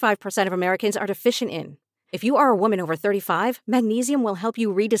 75% of Americans are deficient in. If you are a woman over 35, magnesium will help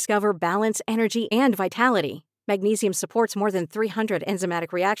you rediscover balance, energy, and vitality. Magnesium supports more than 300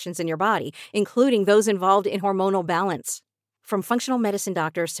 enzymatic reactions in your body, including those involved in hormonal balance. From functional medicine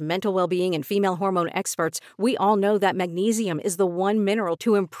doctors to mental well-being and female hormone experts, we all know that magnesium is the one mineral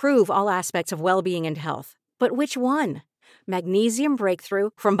to improve all aspects of well-being and health. But which one? Magnesium Breakthrough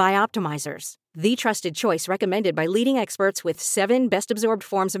from Bioptimizers, the trusted choice recommended by leading experts with 7 best-absorbed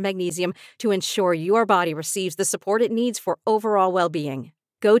forms of magnesium to ensure your body receives the support it needs for overall well-being.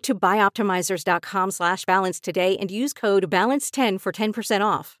 Go to bioptimizers.com/balance today and use code BALANCE10 for 10%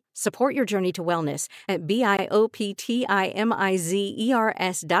 off. Support your journey to wellness at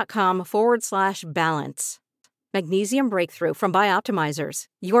bioptimizers.com/balance. Magnesium Breakthrough from Bioptimizers,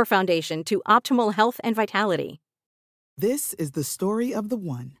 your foundation to optimal health and vitality. This is the story of the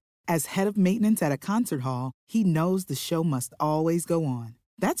one. As head of maintenance at a concert hall, he knows the show must always go on.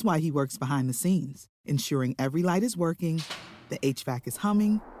 That's why he works behind the scenes, ensuring every light is working, the HVAC is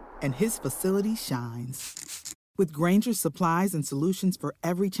humming, and his facility shines. With Grainger's supplies and solutions for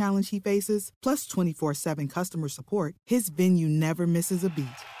every challenge he faces, plus 24/7 customer support, his venue never misses a beat.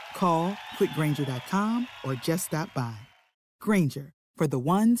 Call quickgrainger.com or just stop by. Grainger, for the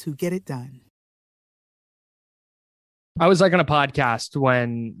ones who get it done. I was like on a podcast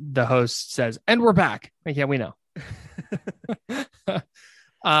when the host says, and we're back. Like, yeah, we know.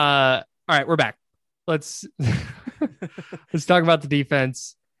 All right, we're back. Let's talk about the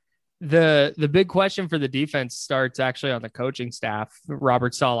defense. The big question for the defense starts actually on the coaching staff.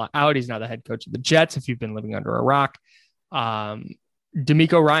 Robert Saleh out. He's now the head coach of the Jets, if you've been living under a rock.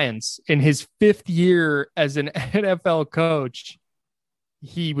 DeMeco Ryans in his 5th year as an NFL coach.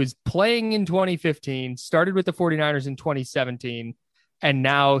 He was playing in 2015, started with the 49ers in 2017, and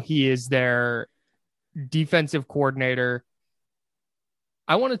now he is their defensive coordinator.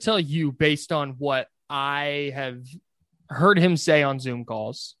 I want to tell you, based on what I have heard him say on Zoom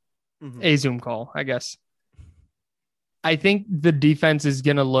calls, a Zoom call, I guess, I think the defense is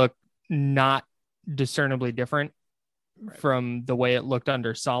going to look not discernibly different from the way it looked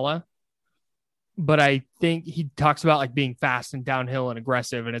under Saleh. But I think he talks about like being fast and downhill and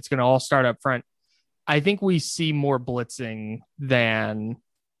aggressive, and it's going to all start up front. I think we see more blitzing than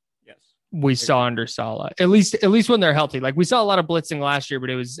we saw under Saleh, at least when they're healthy. Like, we saw a lot of blitzing last year, but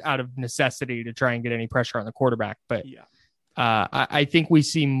it was out of necessity to try and get any pressure on the quarterback. But I think we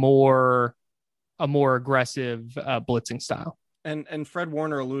see a more aggressive blitzing style. And Fred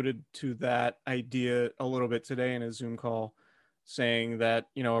Warner alluded to that idea a little bit today in his Zoom call, saying that,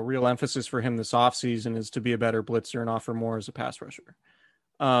 you know, a real emphasis for him this offseason is to be a better blitzer and offer more as a pass rusher.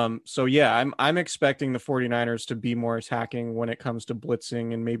 So yeah, I'm expecting the 49ers to be more attacking when it comes to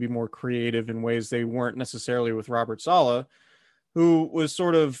blitzing and maybe more creative in ways they weren't necessarily with Robert Saleh, who was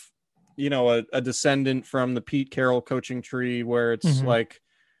sort of, you know, a descendant from the Pete Carroll coaching tree, where it's like,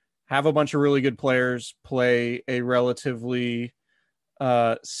 have a bunch of really good players, play a relatively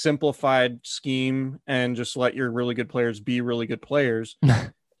simplified scheme, and just let your really good players be really good players.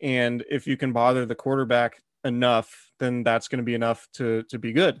 And if you can bother the quarterback enough, then that's going to be enough to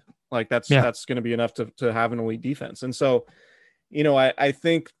be good. Like that's going to be enough to have an elite defense. And so, you know, I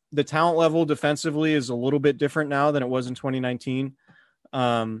think the talent level defensively is a little bit different now than it was in 2019.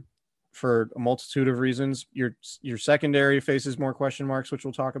 For a multitude of reasons. Your secondary faces more question marks, which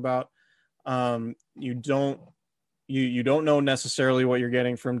we'll talk about. You don't know necessarily what you're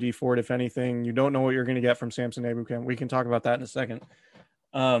getting from Dee Ford. If anything, you don't know what you're going to get from Samson Ebukam. We can talk about that in a second.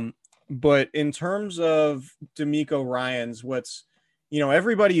 But in terms of DeMeco Ryans,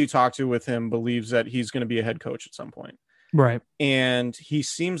 everybody you talk to with him believes that he's going to be a head coach at some point. Right. And he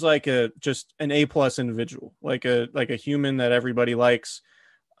seems like just an A+ individual, like a human that everybody likes.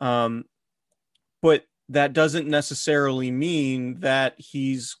 But that doesn't necessarily mean that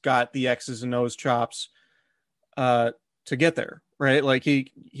he's got the X's and O's chops to get there, right? Like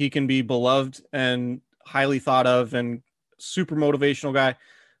he can be beloved and highly thought of and super motivational guy,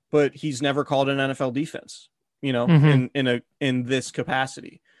 but he's never called an NFL defense, in this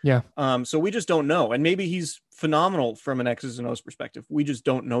capacity. Yeah. So we just don't know. And maybe he's phenomenal from an X's and O's perspective. We just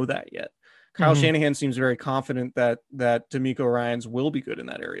don't know that yet. Kyle Shanahan seems very confident that DeMeco Ryans will be good in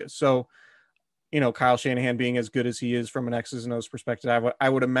that area. So, Kyle Shanahan being as good as he is from an X's and O's perspective, I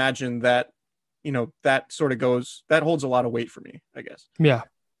would imagine that, that sort of that holds a lot of weight for me, I guess. Yeah.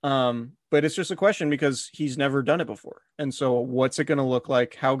 But it's just a question because he's never done it before. And so what's it going to look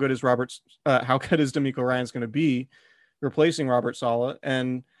like? How good is DeMeco Ryans going to be replacing Robert Saleh?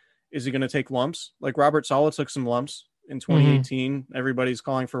 And is he going to take lumps? Like Robert Saleh took some lumps in 2018. Everybody's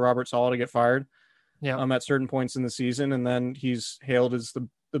calling for Robert Saleh to get fired. at certain points in the season. And then he's hailed as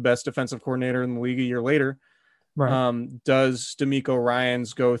the best defensive coordinator in the league a year later. Right. Does DeMeco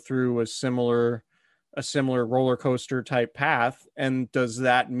Ryans go through a similar roller coaster type path? And does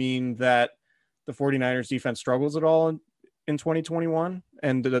that mean that the 49ers defense struggles at all in 2021?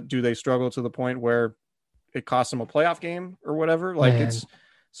 And do they struggle to the point where it costs them a playoff game or whatever? Like Man. it's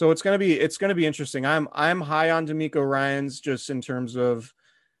going to be interesting. I'm high on DeMeco Ryans just in terms of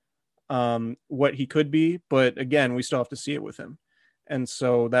what he could be, but again, we still have to see it with him. And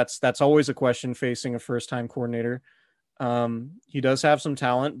so that's always a question facing a first-time coordinator. He does have some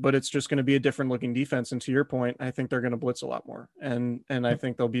talent, but it's just going to be a different looking defense. And to your point, I think they're going to blitz a lot more. And I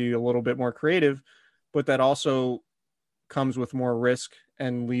think they'll be a little bit more creative, but that also comes with more risk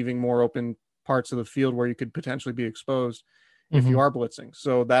and leaving more open parts of the field where you could potentially be exposed if you are blitzing.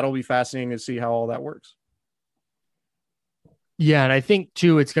 So that'll be fascinating to see how all that works. Yeah. And I think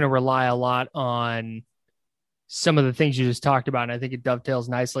too, it's going to rely a lot on some of the things you just talked about. And I think it dovetails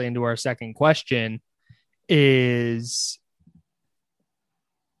nicely into our second question is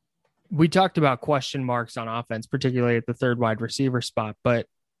we talked about question marks on offense, particularly at the third wide receiver spot, but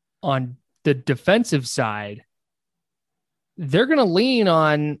on the defensive side, they're going to lean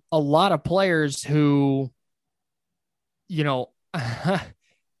on a lot of players who, are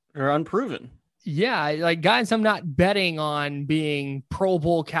unproven. Yeah. Like guys, I'm not betting on being Pro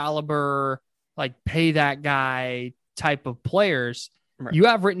Bowl caliber, like pay that guy type of players. Right. You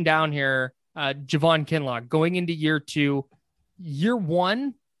have written down here, Javon Kinlaw going into year 2, year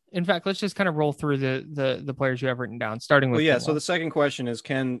 1. In fact, let's just kind of roll through the players you have written down, starting with. Kinlaw. Kinlaw. So the second question is,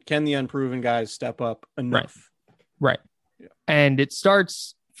 can the unproven guys step up enough? Right. Yeah. And it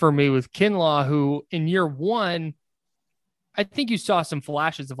starts for me with Kinlaw, who in year 1, I think you saw some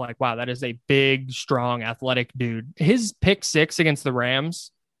flashes of like, wow, that is a big, strong, athletic dude. His pick 6 against the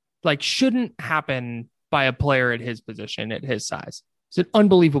Rams, like, shouldn't happen by a player at his position, at his size. It's an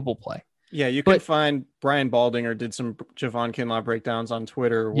unbelievable play. Yeah, you can find Brian Baldinger did some Javon Kinlaw breakdowns on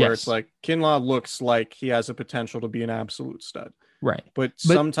Twitter where it's like Kinlaw looks like he has a potential to be an absolute stud. Right. But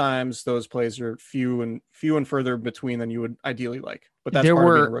sometimes those plays are few and further between than you would ideally like. But that's part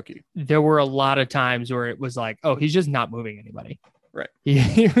of being a rookie. There were a lot of times where it was like, oh, he's just not moving anybody. Right.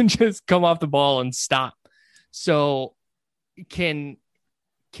 He would just come off the ball and stop. So can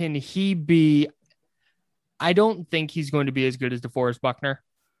he be? I don't think he's going to be as good as DeForest Buckner,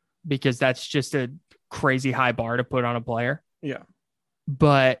 because that's just a crazy high bar to put on a player. Yeah.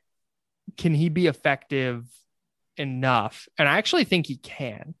 But can he be effective enough? And I actually think he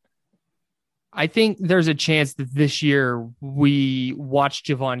can. I think there's a chance that this year we watch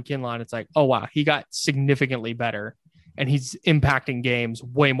Javon Kinlaw and it's like, oh, wow, he got significantly better and he's impacting games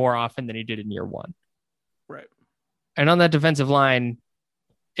way more often than he did in year 1. Right. And on that defensive line,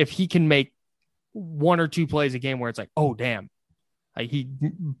 if he can make 1 or 2 plays a game where it's like, oh, damn, like he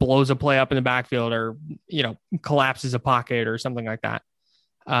blows a play up in the backfield or, collapses a pocket or something like that.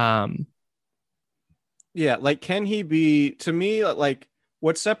 Yeah. Like, can he be, to me, like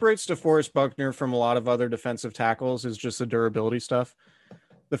what separates DeForest Buckner from a lot of other defensive tackles is just the durability stuff.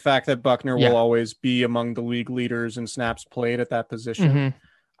 The fact that Buckner will always be among the league leaders in snaps played at that position. Mm-hmm.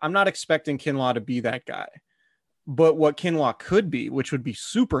 I'm not expecting Kinlaw to be that guy, but what Kinlaw could be, which would be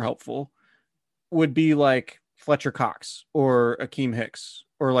super helpful, would be like Fletcher Cox or Akeem Hicks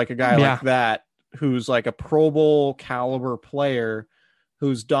or like a guy like that, who's like a Pro Bowl caliber player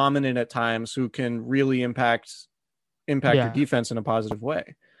who's dominant at times, who can really impact your defense in a positive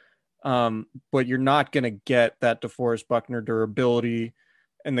way. But you're not going to get that DeForest Buckner durability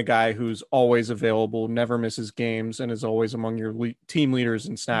and the guy who's always available, never misses games, and is always among your team leaders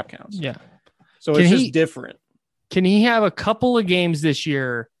in snap counts. Yeah. So it's just different. Can he have a couple of games this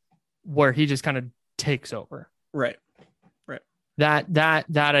year where he just kind of takes over? Right. That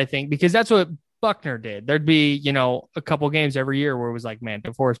I think, because that's what Buckner did. There'd be, a couple of games every year where it was like, man,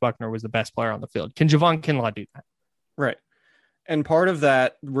 DeForest Buckner was the best player on the field. Can Javon Kinlaw do that? Right. And part of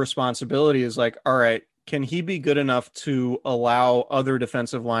that responsibility is like, all right, can he be good enough to allow other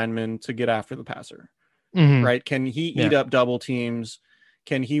defensive linemen to get after the passer? Mm-hmm. Right. Can he eat up double teams?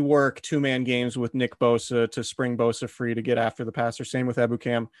 Can he work 2-man games with Nick Bosa to spring Bosa free to get after the passer? Same with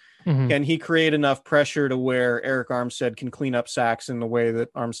Ebukam. Mm-hmm. Can he create enough pressure to where Eric Armstead can clean up sacks in the way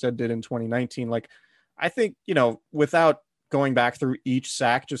that Armstead did in 2019? Like, I think, without going back through each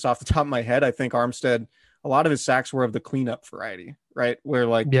sack, just off the top of my head, I think Armstead, a lot of his sacks were of the cleanup variety, right? Where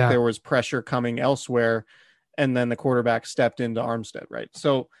there was pressure coming elsewhere and then the quarterback stepped into Armstead, right?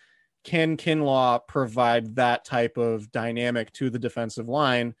 So can Kinlaw provide that type of dynamic to the defensive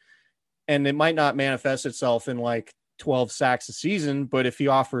line? And it might not manifest itself in like 12 sacks a season, but if he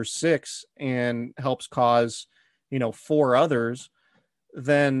offers 6 and helps cause, 4 others,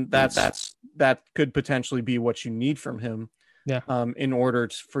 then that could potentially be what you need from him. Yeah. In order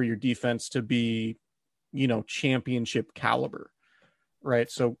for your defense to be, championship caliber. Right.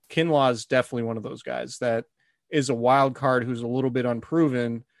 So Kinlaw is definitely one of those guys that is a wild card who's a little bit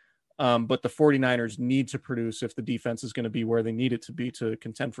unproven. But the 49ers need to produce if the defense is going to be where they need it to be to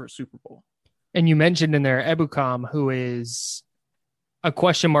contend for a Super Bowl. And you mentioned in there Ebukam, who is a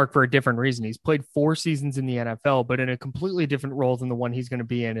question mark for a different reason. He's played 4 seasons in the NFL, but in a completely different role than the one he's going to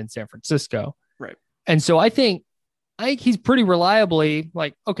be in San Francisco. Right. And so I think he's pretty reliably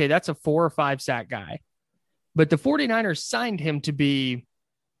like, okay, that's a 4 or 5 sack guy. But the 49ers signed him to be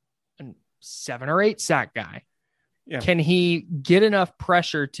a 7 or 8 sack guy. Yeah. Can he get enough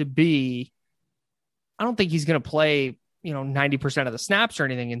pressure to be, I don't think he's going to play, 90% of the snaps or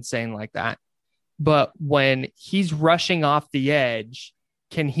anything insane like that. But when he's rushing off the edge,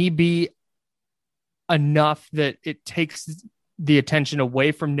 can he be enough that it takes the attention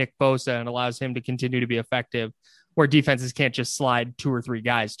away from Nick Bosa and allows him to continue to be effective where defenses can't just slide 2 or 3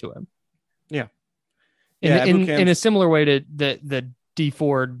 guys to him? Yeah. In a similar way to the D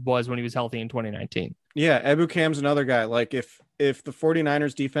Ford was when he was healthy in 2019. Yeah. Ebukam's another guy. Like if the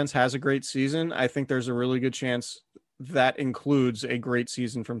 49ers defense has a great season, I think there's a really good chance that includes a great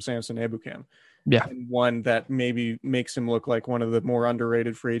season from Samson Ebukam. Yeah. And one that maybe makes him look like one of the more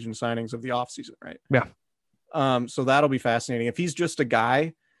underrated free agent signings of the offseason, right? Yeah. So that'll be fascinating. If he's just a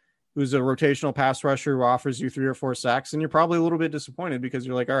guy who's a rotational pass rusher who offers you 3 or 4 sacks, then you're probably a little bit disappointed because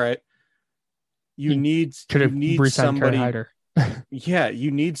you're like, all right, you need somebody. Yeah, you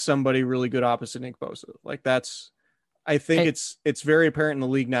need somebody really good opposite Nick Bosa. Like I think it's very apparent in the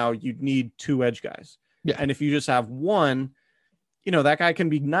league now. You need 2 edge guys. Yeah. And if you just have one, that guy can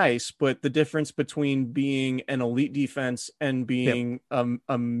be nice, but the difference between being an elite defense and being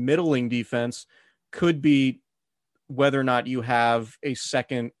a middling defense could be whether or not you have a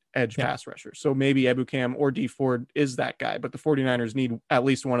second edge pass rusher. So maybe Ebukam or D Ford is that guy, but the 49ers need at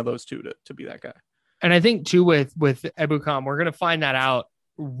least one of those 2 to be that guy. And I think too, with Ebukam, we're going to find that out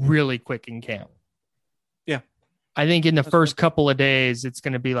really quick in camp. Yeah. I think in the first couple of days, it's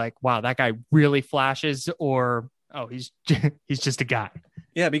going to be like, wow, that guy really flashes, or, oh, he's just a guy.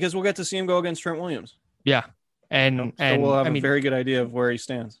 Yeah. Because we'll get to see him go against Trent Williams. Yeah. And we'll have a very good idea of where he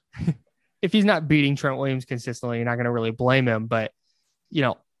stands. If he's not beating Trent Williams consistently, you're not going to really blame him. But,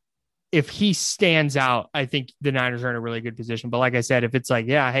 if he stands out, I think the Niners are in a really good position. But like I said, if it's like,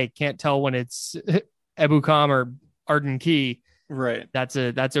 yeah, hey, can't tell when it's Ebukam or Arden Key, right?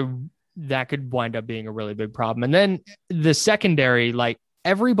 That could wind up being a really big problem. And then the secondary, like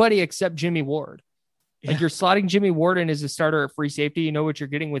everybody except Jimmy Ward, like you're slotting Jimmy Ward in as a starter at free safety. You know what you're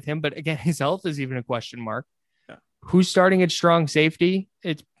getting with him, but again, his health is even a question mark. Yeah. Who's starting at strong safety?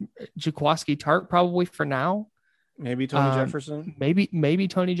 It's Jaquiski Tart probably for now. Maybe Tony Jefferson. Maybe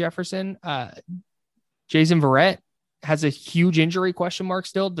Tony Jefferson. Jason Verrett has a huge injury question mark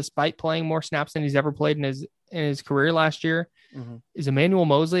still, despite playing more snaps than he's ever played in his career last year. Mm-hmm. Is Emmanuel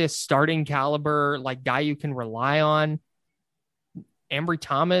Mosley a starting caliber like guy you can rely on? Ambry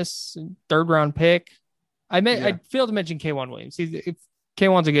Thomas, 3rd round pick. I failed to mention K'Wan Williams.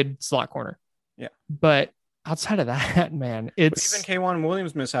 K'Wan's a good slot corner. Yeah, but outside of that, man, it's even K'Wan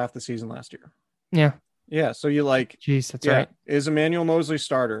Williams missed half the season last year. Yeah. Yeah, so you like, geez, that's right. Is Emmanuel Mosley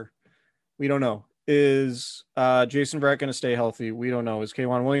starter? We don't know. Is Jason Verrett going to stay healthy? We don't know. Is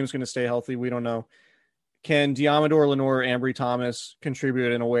K'Wan Williams going to stay healthy? We don't know. Can Diamador Lenore, Ambry Thomas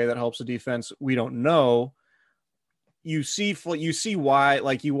contribute in a way that helps the defense? We don't know. You see why,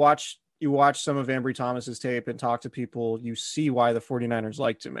 like you watch some of Ambry Thomas's tape and talk to people, you see why the 49ers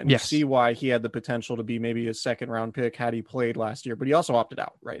liked him. And you see why he had the potential to be maybe a 2nd round pick had he played last year, but he also opted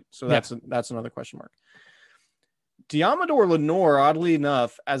out, right? So that's another question mark. Diamador Lenore, oddly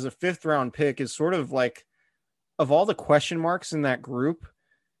enough, as a 5th round pick, is sort of like, of all the question marks in that group,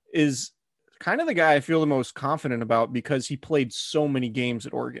 is kind of the guy I feel the most confident about because he played so many games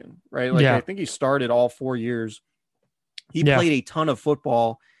at Oregon, right? Like I think he started all 4 years. He played a ton of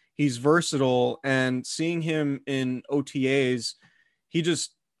football. He's versatile, and seeing him in OTAs, he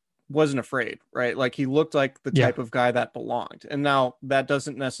just wasn't afraid, right? Like he looked like the type of guy that belonged. And now that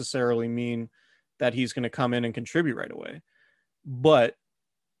doesn't necessarily mean that he's going to come in and contribute right away. But,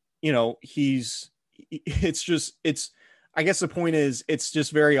 I guess the point is, it's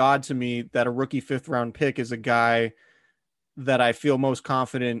just very odd to me that a rookie 5th round pick is a guy that I feel most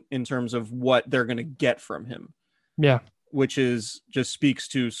confident in terms of what they're going to get from him. Yeah. Which is just speaks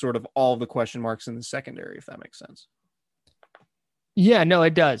to sort of all the question marks in the secondary, if that makes sense. Yeah, no,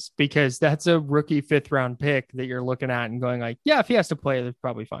 it does, because that's a rookie 5th-round pick that you're looking at and going like, yeah, if he has to play, that's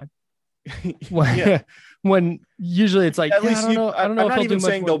probably fine. Yeah. When usually it's like, At yeah, least I don't know. I don't know I'm if not he'll even do much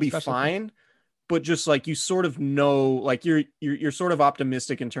saying more they'll than be special fine, but just like you sort of know, like you're sort of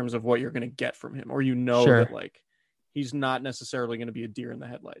optimistic in terms of what you're going to get from him, or Sure. that like he's not necessarily going to be a deer in the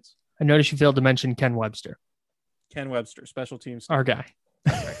headlights. I noticed you failed to mention Ken Webster, Ken Webster, special teams, our guy.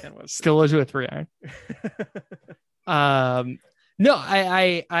 Ken Webster. Still is with 3 iron. No,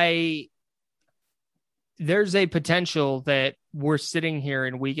 I there's a potential that we're sitting here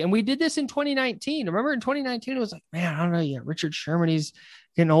in week, and we did this in 2019. Remember in 2019, it was like, man, I don't know. Yeah, Richard Sherman, he's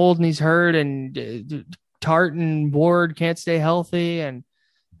getting old and he's hurt, and Tart and Ward can't stay healthy, and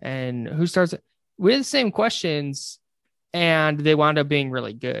who starts it? We had the same questions, and they wound up being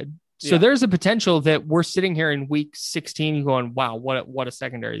really good. So there's a potential that we're sitting here in week 16 going, wow, what a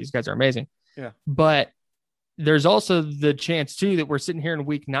secondary. These guys are amazing. Yeah. But there's also the chance too that we're sitting here in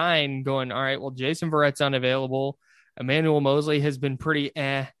week 9 going, all right, well, Jason Verrett's unavailable. Emmanuel Mosley has been pretty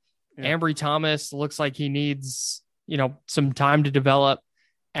Ambry Thomas looks like he needs, some time to develop,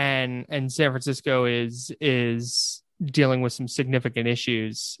 and San Francisco is dealing with some significant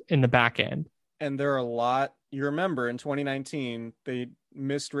issues in the back end. And there are a lot. You remember in 2019, they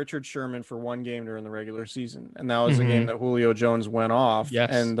missed Richard Sherman for 1 game during the regular season. And that was a game that Julio Jones went off,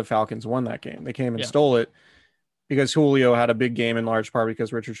 and the Falcons won that game. They came and stole it because Julio had a big game, in large part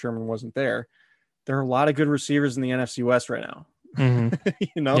because Richard Sherman wasn't there. There are a lot of good receivers in the NFC West right now,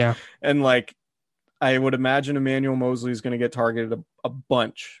 and like, I would imagine Emmanuel Mosley is going to get targeted a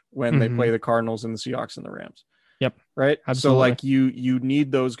bunch when they play the Cardinals and the Seahawks and the Rams. Yep. Right. Absolutely. So like you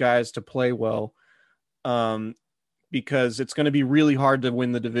need those guys to play well, because it's going to be really hard to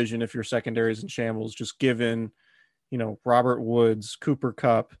win the division if your secondary is in shambles, just given, Robert Woods, Cooper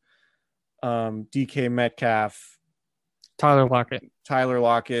Kupp, DK Metcalf, Tyler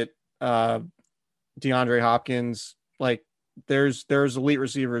Lockett, DeAndre Hopkins. Like there's elite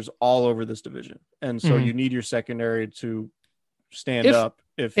receivers all over this division. And so you need your secondary to stand up.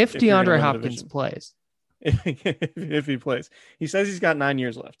 If DeAndre Hopkins plays. If he plays, he says he's got 9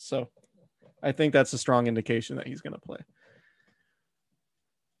 years left. So I think that's a strong indication that he's going to play.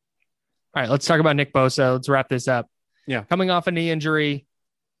 All right, let's talk about Nick Bosa. Let's wrap this up. Yeah. Coming off a knee injury,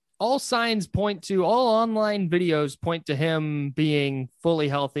 all online videos point to him being fully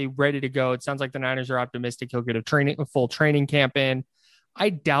healthy, ready to go. It sounds like the Niners are optimistic he'll get a full training camp in. I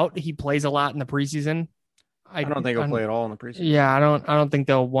doubt he plays a lot in the preseason. I don't think he'll play at all in the preseason. Yeah, I don't think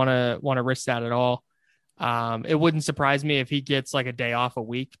they'll want to risk that at all. It wouldn't surprise me if he gets like a day off a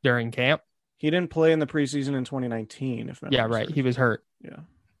week during camp. He didn't play in the preseason in 2019. Right. He was hurt. Yeah.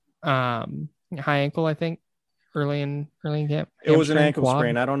 High ankle, I think, early in camp. It was an ankle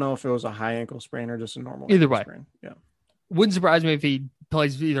sprain. I don't know if it was a high ankle sprain or just a normal. Either way. Sprain. Yeah. Wouldn't surprise me if he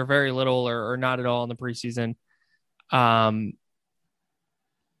plays either very little or not at all in the preseason. I'm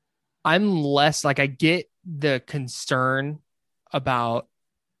less like, I get the concern about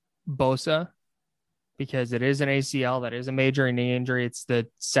Bosa, because it is an ACL. That is a major knee injury. It's the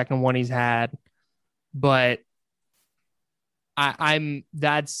second one he's had, but I'm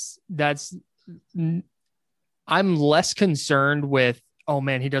less concerned with, oh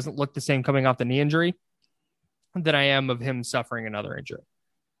man, he doesn't look the same coming off the knee injury, than I am of him suffering another injury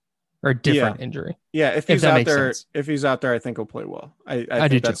or a different injury. Yeah. If he's out there, I think he'll play well. I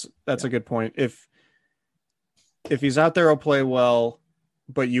think that's a good point. If he's out there, he'll play well,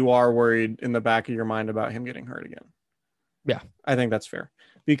 but you are worried in the back of your mind about him getting hurt again. Yeah. I think that's fair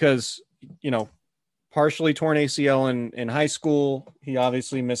because, partially torn ACL in high school. He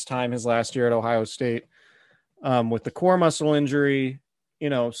obviously missed time his last year at Ohio State with the core muscle injury,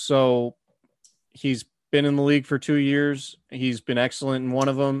 so he's been in the league for 2 years. He's been excellent in one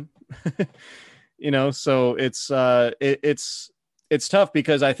of them, so it's tough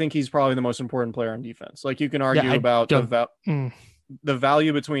because I think he's probably the most important player on defense. Like you can argue about the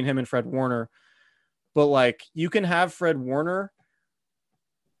value between him and Fred Warner, but like you can have Fred Warner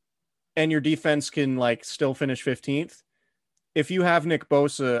and your defense can like still finish 15th. If you have Nick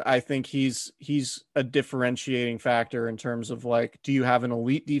Bosa, I think he's a differentiating factor in terms of like, do you have an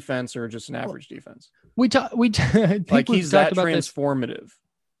elite defense or just an average defense? Like he's that transformative.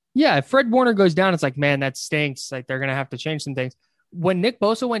 Yeah. If Fred Warner goes down, it's like, man, that stinks. Like they're going to have to change some things. When Nick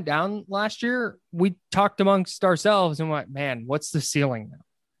Bosa went down last year, we talked amongst ourselves and went, man, what's the ceiling now?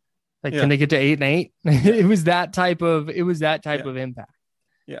 Like, can they get to 8-8? It was that type of impact.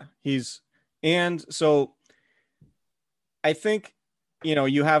 Yeah. And so I think,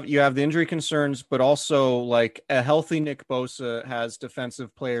 you have the injury concerns, but also like a healthy Nick Bosa has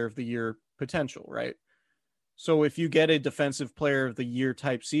defensive player of the year potential, right? So if you get a defensive player of the year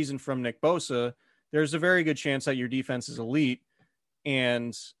type season from Nick Bosa, there's a very good chance that your defense is elite.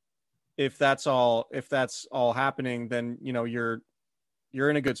 And if that's all happening, then, you know, you're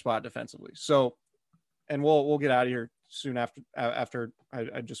in a good spot defensively. So, and we'll get out of here soon after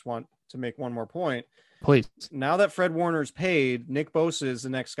I just want to make one more point. Please. Now that Fred Warner's paid, Nick Bosa is the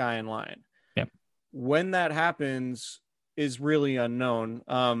next guy in line. Yep. When that happens is really unknown,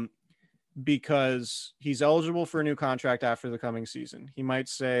 because he's eligible for a new contract after the coming season. He might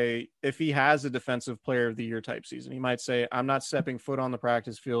say, if he has a defensive player of the year type season, he might say, I'm not stepping foot on the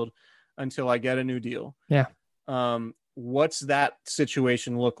practice field until I get a new deal. Yeah. What's that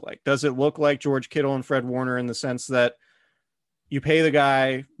situation look like? Does it look like George Kittle and Fred Warner in the sense that you pay the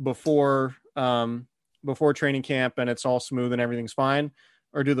guy before training camp and it's all smooth and everything's fine?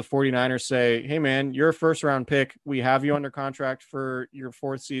 Or do the 49ers say, hey man, you're a first round pick. We have you under contract for your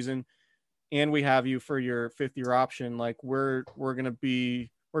 4th season and we have you for your 5th year option. Like we're going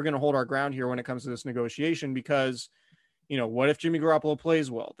to hold our ground here when it comes to this negotiation, because, you know, what if Jimmy Garoppolo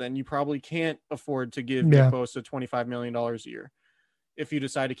plays well? Then you probably can't afford to give Nick Bosa $25 million a year if you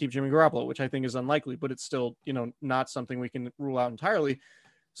decide to keep Jimmy Garoppolo, which I think is unlikely, but it's still, you know, not something we can rule out entirely.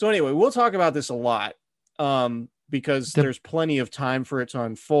 So anyway, we'll talk about this a lot because there's plenty of time for it to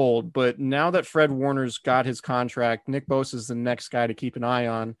unfold. But now that Fred Warner's got his contract, Nick Bosa is the next guy to keep an eye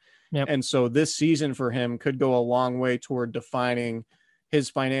on. Yep. And so this season for him could go a long way toward defining his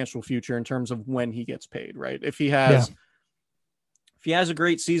financial future in terms of when he gets paid, right? If he has a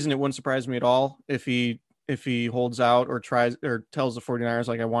great season, it wouldn't surprise me at all if he holds out or tries or tells the 49ers,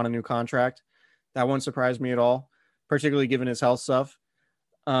 like, I want a new contract. That wouldn't surprise me at all, particularly given his health stuff.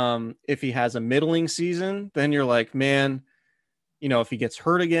 If he has a middling season, then you're like, man, you know, if he gets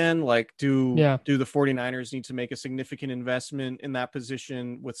hurt again, like do the 49ers need to make a significant investment in that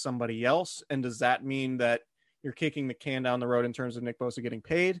position with somebody else? And does that mean that you're kicking the can down the road in terms of Nick Bosa getting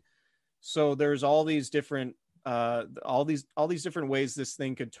paid? So there's all these different different ways this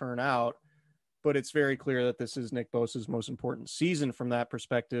thing could turn out, but it's very clear that this is Nick Bosa's most important season from that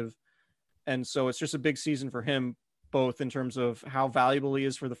perspective. And so it's just a big season for him, both in terms of how valuable he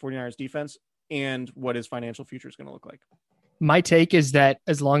is for the 49ers defense and what his financial future is going to look like. My take is that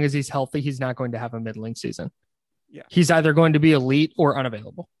as long as he's healthy, he's not going to have a middling season. Yeah. He's either going to be elite or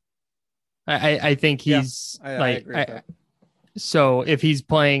unavailable. I think he's I agree with that. So if he's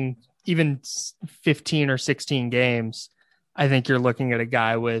playing even 15 or 16 games, I think you're looking at a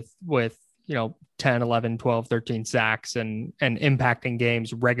guy with, you know, 10, 11, 12, 13 sacks and impacting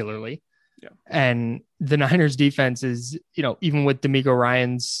games regularly. Yeah. And the Niners defense is, you know, even with D'Amico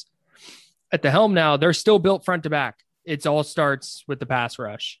Ryans at the helm now, they're still built front to back. It all starts with the pass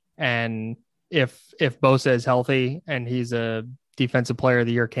rush. And if Bosa is healthy and he's a defensive player of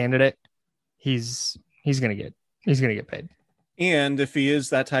the year candidate, he's going to get paid. And if he is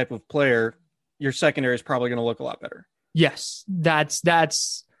that type of player, your secondary is probably going to look a lot better. Yes.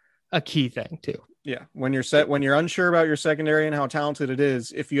 That's a key thing too. Yeah. When you're unsure about your secondary and how talented it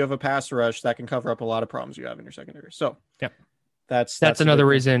is, if you have a pass rush, that can cover up a lot of problems you have in your secondary. So yeah, that's another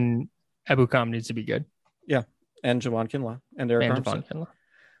reason Ebukam needs to be good. Yeah. And Javon Kinlaw and Eric Armstead.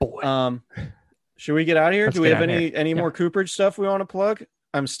 Boy. Should we get out of here? Do we have any more Cooperage stuff we want to plug?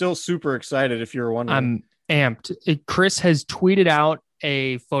 I'm still super excited if you're wondering. I'm amped. Chris has tweeted out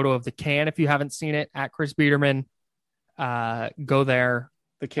a photo of the can. If you haven't seen it, at Chris Biederman, go there.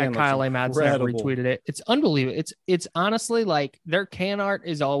 The can. Kyle A. Madsen retweeted it. It's unbelievable. It's honestly like their can art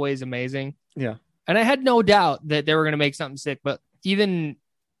is always amazing. Yeah. And I had no doubt that they were going to make something sick, but even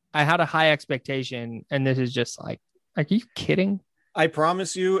I had a high expectation, and this is just like, are you kidding? I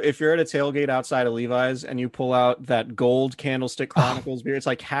promise you, if you're at a tailgate outside of Levi's and you pull out that gold Candlestick Chronicles beer, it's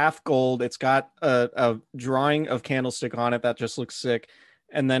like half gold. It's got a drawing of Candlestick on it that just looks sick.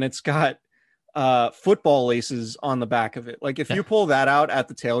 And then it's got football laces on the back of it. Like if you pull that out at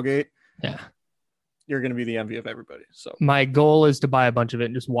the tailgate, you're going to be the envy of everybody. So my goal is to buy a bunch of it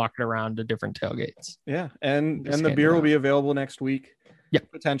and just walk it around to different tailgates. Yeah. And the beer will be available next week. Yeah,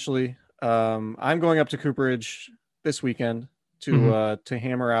 potentially. I'm going up to Cooperage this weekend to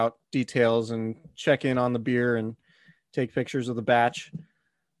hammer out details and check in on the beer and take pictures of the batch.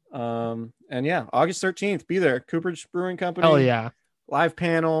 And yeah, August 13th, be there. Cooperage Brewing Company. Oh yeah. Live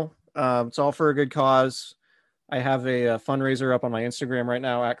panel. It's all for a good cause. I have a fundraiser up on my Instagram right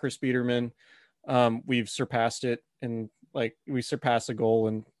now at Chris Biederman. We've surpassed it, and we surpassed the goal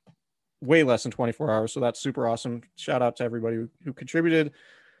in way less than 24 hours. So that's super awesome. Shout out to everybody who contributed.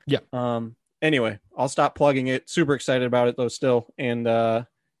 Yeah. Anyway, I'll stop plugging it. Super excited about it though still. And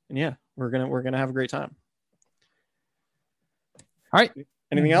yeah, we're going to have a great time. All right.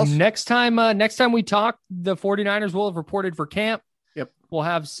 Anything else? Next time we talk, the 49ers will have reported for camp. Yep. We'll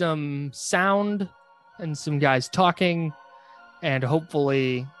have some sound and some guys talking, and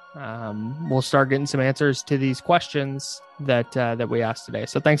hopefully we'll start getting some answers to these questions that we asked today.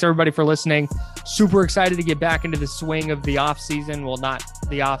 So thanks everybody for listening. Super excited to get back into the swing of the off season. Well, not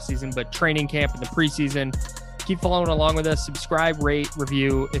the off season, but training camp and the preseason. Keep following along with us. Subscribe, rate,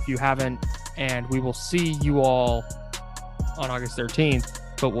 review if you haven't, and we will see you all on August 13th.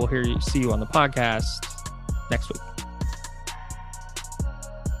 But we'll see you on the podcast next week.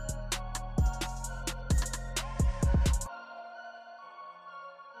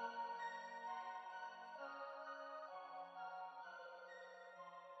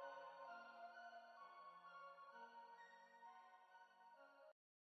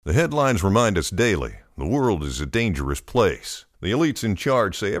 The headlines remind us daily, the world is a dangerous place. The elites in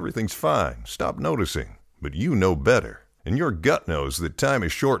charge say everything's fine, stop noticing. But you know better. And your gut knows that time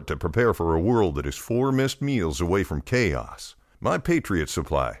is short to prepare for a world that is 4 missed meals away from chaos. My Patriot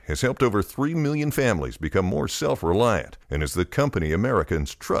Supply has helped over 3 million families become more self-reliant and is the company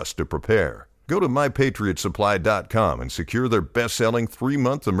Americans trust to prepare. Go to MyPatriotSupply.com and secure their best-selling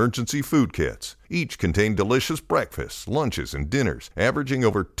 3-month emergency food kits. Each contain delicious breakfasts, lunches, and dinners, averaging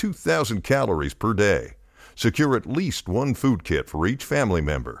over 2,000 calories per day. Secure at least 1 food kit for each family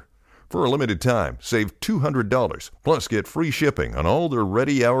member. For a limited time, save $200, plus get free shipping on all their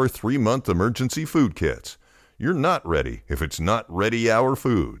Ready Hour 3-month emergency food kits. You're not ready if it's not Ready Hour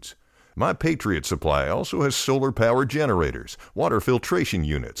Foods. My Patriot Supply also has solar power generators, water filtration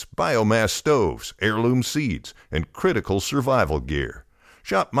units, biomass stoves, heirloom seeds, and critical survival gear.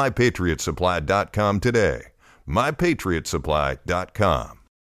 Shop MyPatriotSupply.com today. MyPatriotSupply.com.